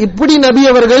வந்தீங்கன்னா இப்படி நபி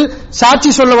அவர்கள் சாட்சி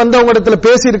சொல்ல வந்தவங்க இடத்துல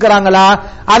பேசி இருக்கிறாங்களா,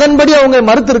 அதன்படி அவங்க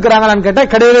மறுத்து இருக்கிறாங்களான்னு கேட்டா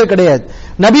கிடையவே கிடையாது.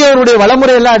 நபி அவருடைய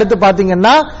வளமுறை எல்லாம் எடுத்து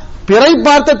பாத்தீங்கன்னா பிறை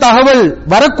பார்த்த தகவல்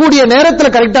வரக்கூடிய நேரத்துல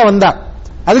கரெக்டா வந்தா,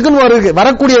 அதுக்குன்னு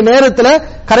வரக்கூடிய நேரத்துல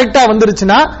கரெக்டா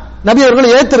வந்துருச்சுன்னா நபி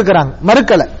அவர்கள் ஏத்திருக்கிறாங்க,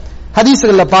 மறுக்கல.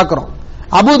 ஹதீஸ்கள்ல பாக்குறோம்.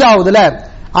 அபூதாவுதுல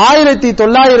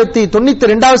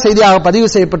 1992 செய்தியாக பதிவு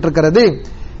செய்யப்பட்டிருக்கிறது.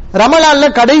 ரமலான்ல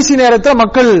கடைசி நேரத்தில்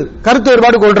மக்கள் கருத்து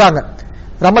வேறுபாடு கொள்றாங்க.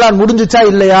 ரமலான் முடிஞ்சுச்சா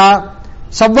இல்லையா,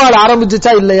 ஷவ்வால்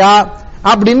ஆரம்பிச்சுச்சா இல்லையா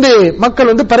அப்படின்னு மக்கள்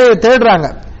வந்து பிறையை தேடுறாங்க.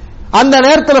 அந்த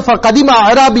நேரத்தில் கதிமா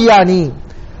அராபியானி,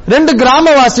 2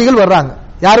 கிராமவாசிகள் வர்றாங்க.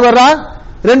 யார் வர்றா?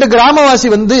 2 கிராமவாசி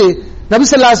வந்து நபி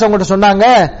ஸல்லல்லாஹு அலைஹி வஸல்லம் சொன்னாங்க,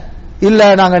 இல்ல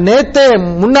நாங்க நேத்தே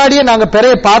முன்னாடியே நாங்க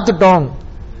பிறையை பார்த்துட்டோம்,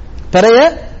 பிறையை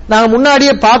நாங்க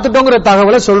முன்னாடியே பார்த்துட்டோங்கிற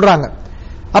தகவலை சொல்றாங்க.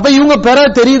 அப்ப இவங்க பிறை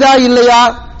தெரியுதா இல்லையா,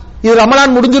 இது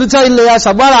ரமலான் முடிஞ்சிருச்சா இல்லையா,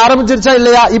 ஷவ்வால் ஆரம்பிச்சிருச்சா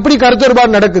இல்லையா, இப்படி கருத்து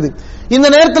வேறுபாடு நடக்குது. இந்த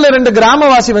நேரத்தில் 2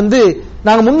 கிராமவாசி வந்து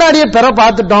நாங்க முன்னாடியே பிறை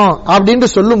பார்த்துட்டோம் அப்படின்னு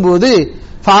சொல்லும் போது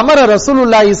ஃபஅமர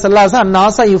ரசூலுல்லாஹி ஸல்லல்லாஹு அலைஹி வஸல்லம்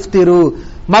அன்னாஸ யுஃப்திரு,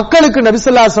 மக்களுக்கு நபி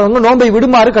ஸல்லல்லாஹு அலைஹி வஸல்லம் நோன்பை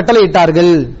விடுமாறு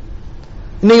கட்டளையிட்டார்கள்.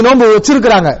 இன்னைக்கு நோன்பு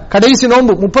வச்சிருக்காங்க, கடைசி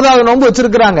நோன்பு 30வது நோன்பு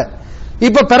வச்சிருக்காங்க.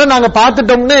 இப்ப பிற நாங்க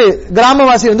பார்த்துட்டோம்னு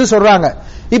கிராமவாசி வந்து சொல்றாங்க.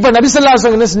 இப்ப நபி ஸல்லல்லாஹு அலைஹி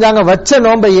வஸல்லம் என்ன செஞ்சாங்க, வச்ச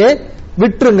நோன்பையே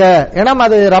விட்டுருங்க, ஏன்னா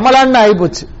அது ரமலான்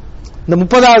ஆயிப்போச்சு, இந்த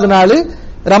 30வது நாள்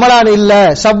ரமலான் இல்ல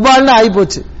ஷவ்வால்னு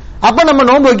ஆயிப்போச்சு. அப்ப நம்ம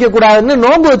நோன்பு வைக்க கூடாதுன்னு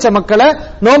நோன்பு வச்ச மக்களை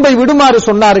நோன்பை விடுமாறு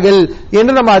சொன்னார்கள்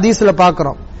என்று நம்ம ஹதீஸ்ல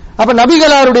பாக்குறோம். அப்ப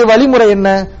நபிகளாருடைய வழிமுறை என்ன,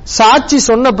 சாட்சி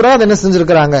சொன்ன பிறகு அதை என்ன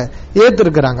செஞ்சிருக்கிறாங்க,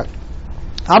 ஏத்திருக்கிறாங்க.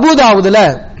 அபூதாவுதுல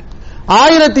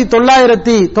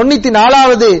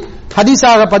 1994வது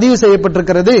ஹதீஸாக பதிவு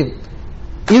செய்யப்பட்டிருக்கிறது.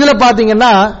 இதுல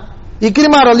பாத்தீங்கன்னா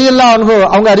இக்ரிமா ரலியல்லாஹு அன்ஹு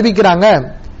அவங்க அறிவிக்கிறாங்க,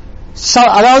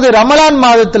 அதாவது ரமலான்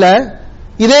மாதத்துல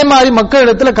இதே மாதிரி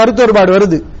மக்களிடத்துல கருத்து வேறுபாடு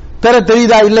வருது, பிற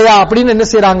தெரியுதா இல்லையா அப்படின்னு என்ன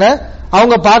செய்யறாங்க,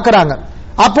 அவங்க பாக்குறாங்க.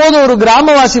 அப்போது ஒரு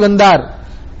கிராமவாசி வந்தார்,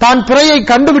 தான் பிறையை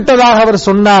கண்டுவிட்டதாக அவர்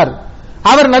சொன்னார்.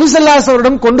 அவர் நபி ஸல்லல்லாஹு அலைஹி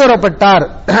வஸல்லம் கொண்டு வரப்பட்டார்.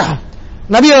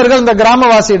 நபி அவர்கள் இந்த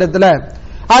கிராமவாசி இடத்துல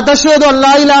தஷ்ஹது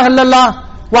அல்லா இலாஹ இல்லல்லாஹ்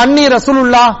வ அன்னி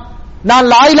ரசூலுல்லாஹ், நான்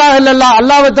லா இலாஹ இல்லல்லாஹ்,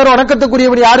 அல்லாஹ்வை தவிர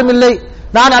வணக்கத்துக்குரியவர் யாரும் இல்லை,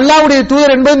 நான் அல்லாஹ்வுடைய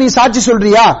தூதர் என்பதை நீ சாட்சி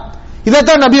சொல்றியா?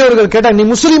 இதைத்தான் நபி அவர்கள் கேட்டாங்க. நீ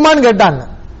முஸ்லிமான்னு கேட்டாங்க.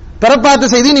 பிறப்பாத்த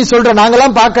செய்தி நீ சொல்ற,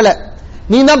 நாங்கெல்லாம் பார்க்கல,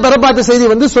 நீ தான் பிறப்பாத்த செய்தி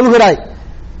வந்து சொல்கிறாய்.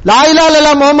 லா இலாஹ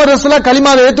இல்லல்லாஹ் முஹம்மது ரசூலுல்லாஹ்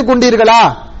கலிமாவை ஏற்றுக்கொண்டீர்களா?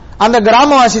 அந்த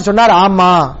கிராமவாசி சொன்னார்,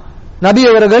 ஆமா. நபி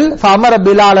அவர்கள் ஃபஅமர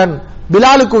பிலாலன்,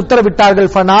 பிலாலுக்கு உத்தரவிட்டார்கள்,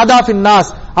 ஃபநாதா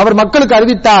ஃபின்னாஸ், அவர் மக்களுக்கு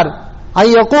அறிவித்தார், ஐ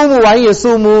யகூமு வ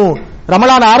யஸூமு,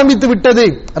 ரமலான் ஆரம்பித்து விட்டது,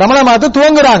 ரமலான் மாதத்தை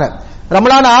துவங்குறாங்க,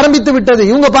 ரமலான் ஆரம்பித்து விட்டது.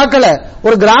 இவங்க பார்க்கல,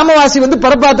 ஒரு கிராமவாசி வந்து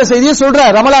பிறப்பாத்த செய்தியை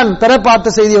சொல்றார், ரமலான் பிறப்பாத்த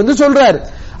செய்தியை வந்து சொல்றாரு.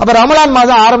 அப்ப ரமலான்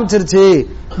மாதம் ஆரம்பிச்சிருச்சு,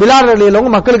 பிலால் ரலியல்லாஹு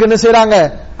மக்களுக்கு என்ன செய்யறாங்க,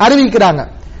 அறிவிக்கிறாங்க.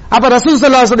 அப்ப ரசூல்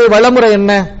ஸல்லல்லாஹு அலைஹி வஸல்லம் வழிமுறை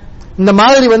என்ன, இந்த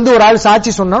மாதிரி வந்து ஒரு ஆள்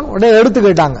சாட்சி சொன்னான், உடனே எடுத்து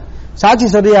கேட்டாங்க, சாட்சி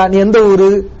சொல்றியா, நீ எந்த ஊரு,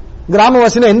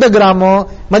 கிராமவாசினா எந்த கிராமம்,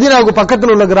 மதீனாவுக்கு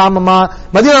பக்கத்தில் உள்ள கிராமமா,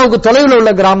 மதீனாவுக்கு தொலைவில்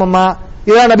உள்ள கிராமமா,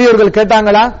 இதான் நபி அவர்கள்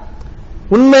கேட்டாங்களா?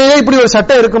 உண்மையே இப்படி ஒரு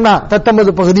சட்டம் இருக்கும்னா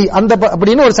 19 பகுதி அந்த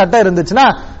அப்படின்னு ஒரு சட்டம் இருந்துச்சுன்னா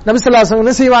நபி ஸல்லல்லாஹு அலைஹி வஸல்லம்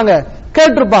என்ன செய்வாங்க,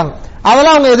 கேட்டிருப்பாங்க.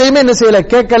 அதெல்லாம் அவங்க எதையுமே என்ன செய்யல,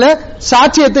 கேட்கல,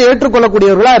 சாட்சியத்தை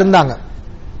ஏற்றுக்கொள்ளக்கூடியவர்களா இருந்தாங்க.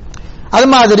 அது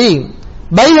மாதிரி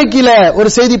பைஹக்கில ஒரு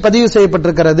செய்தி பதிவு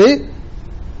செய்யப்பட்டிருக்கிறது.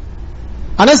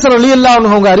 அனஸ் ரலியல்லாஹு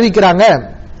அன்ஹு அவங்க அறிவிக்கிறாங்க,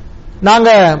 நாங்க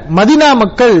மதீனா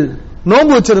மக்கள்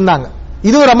நோன்பு வச்சிருந்தாங்க,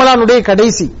 இது ரமலானுடைய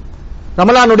கடைசி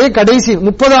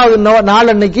 30வது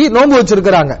நாள் அன்னைக்கு நோன்பு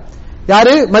வச்சிருக்கிறாங்க.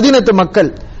 யாரு, மதீனத்து மக்கள்.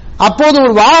 அப்போது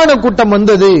ஒரு வாகன கூட்டம்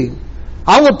வந்தது,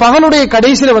 அவங்க பகலுடைய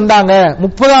கடைசியில வந்தாங்க,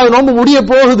 30வது நோன்பு முடிய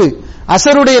போகுது,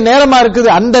 அசருடைய நேரமா இருக்குது.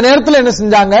 அந்த நேரத்தில் என்ன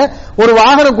செஞ்சாங்க, ஒரு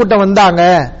வாகன கூட்டம் வந்தாங்க,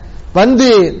 வந்து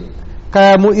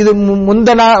இது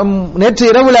நேற்று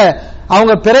இரவுல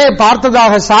அவங்க பிறையை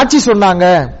பார்த்ததாக சாட்சி சொன்னாங்க.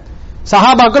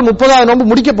 சஹாபாக்கள் 30வது நோன்பு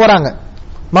முடிக்க போறாங்க,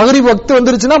 மகரிப் வக்து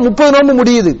வந்துருச்சுன்னா 30 நோன்பு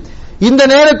முடியுது. இந்த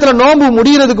நேரத்தில் நோன்பு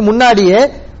முடியறதுக்கு முன்னாடியே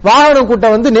வாகன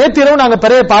கூட்டம் வந்து நேற்று இரவு நாங்க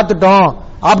பிறையை பார்த்துட்டோம்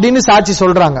அப்படின்னு சாட்சி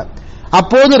சொல்றாங்க.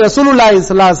 அப்போது ரசூலுல்லாஹி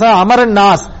ஸல்லல்லாஹு அலைஹி வஸல்லம் அமரன்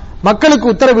நாஸ், மக்களுக்கு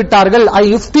உத்தரவிட்டார்கள், ஐ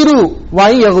இஃப்திரு வ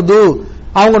யகுது,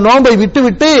 அவங்க நோன்பை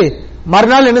விட்டு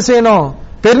மறுநாள் என்ன செய்யணும்,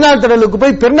 பெருநாள் திடலுக்கு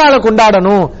போய் பெருநாளை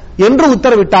கொண்டாடணும் என்று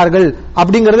உத்தரவிட்டார்கள்.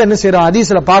 அப்படிங்கறத என்ன செய்யறோம்,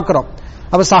 ஹதீஸ்ல பாக்குறோம்.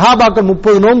 அப்ப சஹாபாக்கள்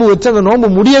 30 நோன்பு வச்சு அந்த நோன்பு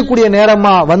முடியக்கூடிய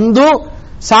நேரமா வந்தும்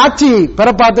சாட்சி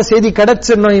பெறப்பாத்த செய்தி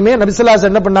கிடைச்சுமே நபி ஸல்லல்லாஹு அலைஹி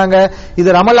வஸல்லம் என்ன பண்ணாங்க, இது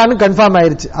ரமலான் கன்ஃபார்ம்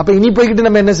ஆயிருச்சு, அப்ப இனி போய்கிட்டு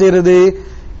நம்ம என்ன செய்யறது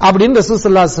அப்படின்னு ரசூல்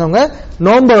ஸல்லல்லாஹு அலைஹி வஸல்லம்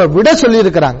நோன்பை விட சொல்லி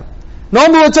இருக்கிறாங்க.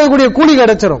 நோன்பு வச்சக்கூடிய கூலி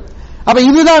கிடைச்சிரும். அப்ப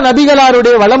இதுதான்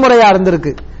நபிகளாருடைய வழிமுறையா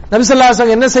இருந்திருக்கு. நபி ஸல்லல்லாஹு அலைஹி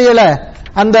வஸல்லம் என்ன செய்யல,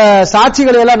 அந்த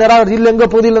சாட்சிகளை எல்லாம் நிராகரி இல்ல எங்க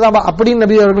பகுதியில தான் அப்படின்னு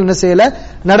நபி அவர்கள் என்ன செய்யல,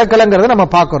 நடக்கலங்கிறத நம்ம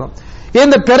பாக்குறோம்.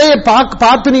 இந்த பிறையை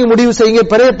பார்த்து நீங்க முடிவு செய்யுங்க,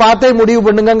 பிறையை பார்த்தே முடிவு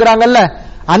பண்ணுங்கிறாங்கல்ல,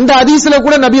 அந்த ஹதீஸ்ல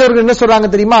கூட நபி அவர்கள் என்ன சொல்றாங்க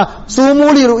தெரியுமா,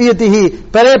 சூமூலி ருயதிஹி,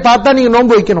 பிறையை பார்த்தா நீங்க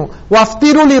நோன்பு வைக்கணும்,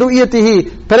 வஃப்திருலி ருயதிஹி,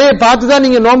 பிறையை பார்த்து தான்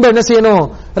நீங்க நோன்பு என்ன செய்யணும்,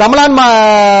 ரமலான்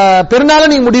பெருநாளை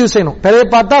நீங்க முடிவு செய்யணும், பிறையை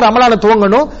பார்த்தா ரமலானை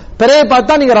துவங்கணும், பிறையை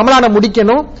பார்த்தா நீங்க ரமலானை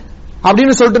முடிக்கணும்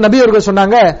அப்படின்னு சொல்லிட்டு நபி அவர்கள்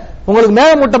சொன்னாங்க. உங்களுக்கு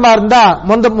மேகமூட்டமா இருந்தா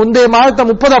முந்தைய மாதத்தை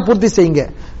 30 பூர்த்தி செய்யுங்க.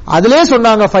 அதிலே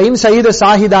சொன்னாங்க, ஃபைன் ஷஹீத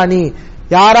ஷாஹிதானி,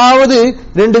 யாராவது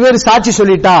 2 பேர் சாட்சி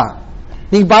சொல்லிட்டா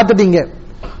நீங்க பாத்துட்டீங்க,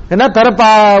 என்ன தரப்பா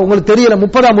உங்களுக்கு தெரியல,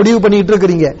 30 முடிவு பண்ணிட்டு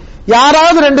இருக்கிறீங்க,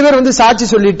 யாராவது 2 பேர் வந்து சாட்சி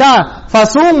சொல்லிட்டா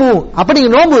ஃபசூமு, அப்ப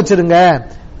நீங்க நோன்பு வச்சிருங்க,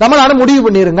 ரமலான முடிவு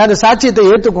பண்ணிருங்க, அந்த சாட்சியத்தை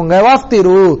ஏற்றுக்கோங்க,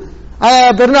 வாஃப்திரு,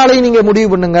 பெருநாளை நீங்க முடிவு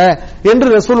பண்ணுங்க என்று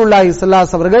ரசூலுல்லாஹி ஸல்லல்லாஹு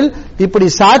அலைஹி அவர்கள் இப்படி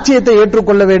சாட்சியத்தை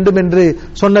ஏற்றுக்கொள்ள வேண்டும் என்று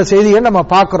சொன்ன செய்தியை நம்ம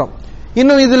பார்க்கிறோம்.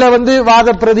 இன்னும் இதுல வந்து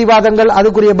வாத பிரதிவாதங்கள்,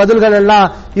 அதுக்குரிய பதில்கள் எல்லாம்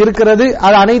இருக்கிறது.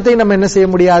 அது அனைத்தையும் நம்ம என்ன செய்ய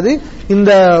முடியாது,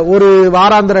 இந்த ஒரு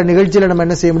வாராந்திர நிகழ்ச்சியில நம்ம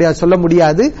என்ன செய்ய முடியாது, சொல்ல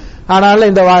முடியாது. ஆனால்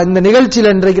இந்த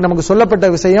நிகழ்ச்சியில இன்றைக்கு நமக்கு சொல்லப்பட்ட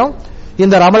விஷயம்,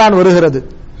 இந்த ரமலான் வருகிறது.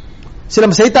 சில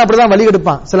சைத்தா அப்படிதான் வழி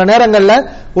எடுப்பான். சில நேரங்கள்ல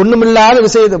ஒண்ணுமில்லாத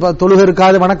விஷயத்தை, தொழுகை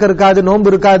இருக்காது, வணக்கம் இருக்காது, நோன்பு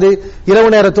இருக்காது,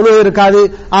 இரவு நேர தொழுகை இருக்காது.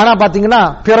 ஆனா பாத்தீங்கன்னா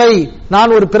பிறை,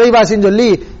 நான் ஒரு பிறைவாசின்னு சொல்லி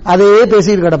அதையே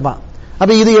பேசிட்டு கிடப்பான்.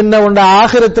 அப்ப இது என்ன ஒன்று,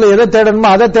 ஆகிரத்துல எதை தேடணுமோ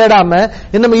அதை தேடாம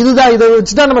நம்ம இதுதான், இதை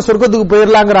வச்சுதான் நம்ம சொர்க்கத்துக்கு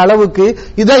போயிடலாங்கிற அளவுக்கு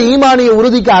இதான் ஈமானிய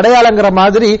உறுதிக்கு அடையாளங்கிற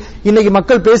மாதிரி இன்னைக்கு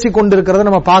மக்கள் பேசிக் கொண்டிருக்கிறத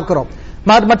நம்ம பாக்குறோம்.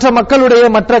 மற்ற மக்களுடைய,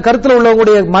 மற்ற கருத்துல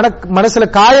உள்ளவங்களுடைய மனசுல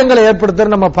காயங்களை ஏற்படுத்த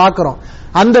நம்ம பாக்குறோம்.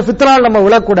 அந்த ஃபித்னால் நம்ம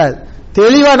விழக்கூடாது.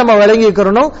 தெளிவா நம்ம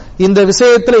விளங்கிக்கிறோம். இந்த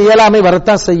விஷயத்துல இயலாமை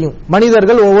வரத்தான் செய்யும்.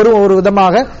 மனிதர்கள் ஒவ்வொரு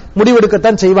விதமாக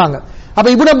முடிவெடுக்கத்தான் செய்வாங்க. அப்ப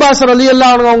இப்னு அப்பாஸ்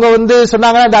ரலியல்லாஹு அன்ஹு அவங்க வந்து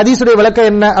சொன்னாங்க, இந்த ஹதீஸுடைய விளக்கம்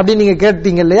என்ன அப்படின்னு நீங்க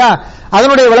கேட்டீங்க இல்லையா,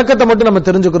 அதனுடைய விளக்கத்தை மட்டும் நம்ம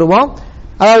தெரிஞ்சுக்கிறோம்.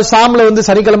 அதாவது ஷாம்ல வந்து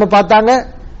சனிக்கிழமை பார்த்தாங்க,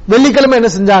 வெள்ளிக்கிழமை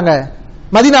என்ன செஞ்சாங்க,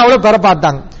 மதீனாவுல பெற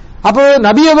பார்த்தாங்க. அப்போ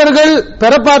நபி அவர்கள்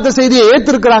பெற பார்த்த செய்தியை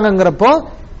ஏத்திருக்கிறாங்கிறப்போ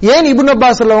ஏன் இப்னு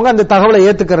அப்பாஸ் உள்ளவங்க அந்த தகவலை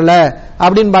ஏத்துக்கறல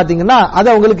அப்படின்னு பாத்தீங்கன்னா அது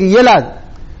அவங்களுக்கு இயலாது.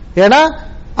 ஏன்னா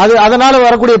அது அதனால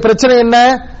வரக்கூடிய பிரச்சனை என்ன,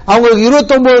 அவங்களுக்கு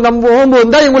 29 நோன்பு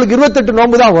வந்தா இவங்களுக்கு 28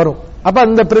 நோன்பு தான் வரும். அப்ப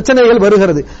அந்த பிரச்சனைகள்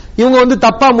வருகிறது. இவங்க வந்து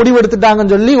தப்பா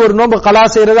முடிவெடுத்துட்டாங்கன்னு சொல்லி ஒரு நோன்பு கலா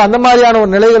செய்யறது, அந்த மாதிரியான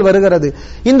ஒரு நிலைகள் வருகிறது.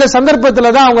 இந்த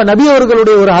சந்தர்ப்பத்துல தான் அவங்க நபி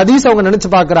அவர்களுடைய ஒரு ஹதீஸ் அவங்க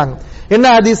நினைச்சு பாக்குறாங்க.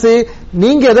 என்ன ஹதீஸ்,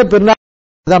 நீங்க எதை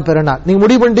பெருநாள் பெருநாள் நீங்க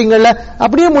முடிவு பண்ணிட்டீங்கல்ல,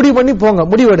 அப்படியே முடிவு பண்ணி போங்க,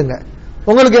 முடிவெடுங்க.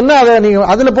 உங்களுக்கு என்ன, அதை நீங்க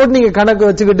அதுல போட்டு நீங்க கணக்கு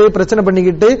வச்சுக்கிட்டு பிரச்சனை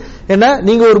பண்ணிக்கிட்டு என்ன,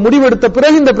 நீங்க ஒரு முடிவெடுத்த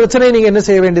பிறகு இந்த பிரச்சனையை நீங்க என்ன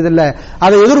செய்ய வேண்டியதில்லை,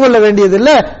 அதை எதிர்கொள்ள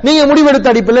வேண்டியதில்லை, நீங்க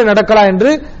முடிவெடுத்த அடிப்படையில் நடக்கலாம்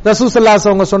என்று ரசூல் ஸல்லல்லாஹு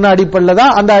அலைஹி அவங்க சொன்ன அடிப்படையில்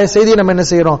தான் அந்த செய்தியை நம்ம என்ன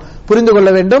செய்யறோம், புரிந்து கொள்ள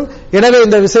வேண்டும். எனவே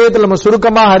இந்த விஷயத்தில் நம்ம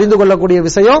சுருக்கமாக அறிந்து கொள்ளக்கூடிய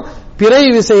விஷயம், பிறை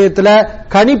விஷயத்துல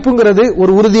கணிப்புங்கிறது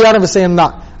ஒரு உறுதியான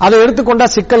விஷயம்தான். அதை எடுத்துக்கொண்டா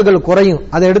சிக்கல்கள் குறையும்.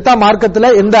 அதை எடுத்தா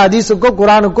மார்க்கத்துல எந்த ஹதீஸுக்கோ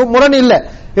குர்ஆனுக்கோ முரண் இல்ல,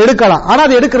 எடுக்கலாம். ஆனா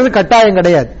அது எடுக்கிறது கட்டாயம்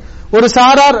கிடையாது. ஒரு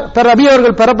சாரார் ரபி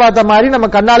அவர்கள் பெற பார்த்த மாதிரி நம்ம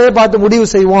கண்ணாலேயே பார்த்து முடிவு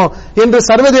செய்வோம் என்று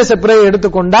சர்வதேச பிறையை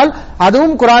எடுத்துக்கொண்டால்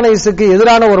அதுவும் குர்ஆன் ஹதீஸுக்கு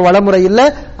எதிரான ஒரு வழிமுறை இல்ல.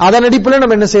 அதன் அடிப்படையில்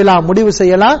நம்ம என்ன செய்யலாம், முடிவு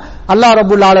செய்யலாம். அல்லாஹ்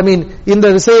ரப்பல் ஆலமீன் இந்த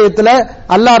விஷயத்துல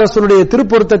அல்லாஹ் ரசூலுடைய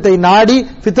திருப்பொருத்தத்தை நாடி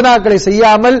ஃபித்னாக்களை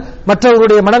செய்யாமல்,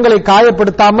 மற்றவர்களுடைய மனங்களை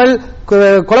காயப்படுத்தாமல்,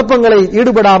 குழப்பங்களை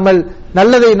ஈடுபடாமல்,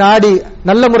 நல்லதை நாடி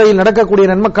நல்ல முறையில் நடக்கக்கூடிய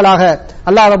நன்மக்களாக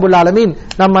அல்லாஹ் ரப்பல் ஆலமீன்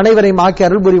நம் அனைவரையும் ஆக்கி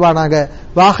அருள் புரிவானாக.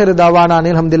 வாஹிரு தாவானா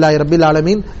அல்ஹம்துலில்லாஹி ரப்பில்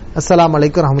ஆலமீன். அஸ்ஸலாமு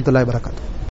அலைக்கும் வரஹ்மத்துல்லாஹி வபரகாத்துஹு.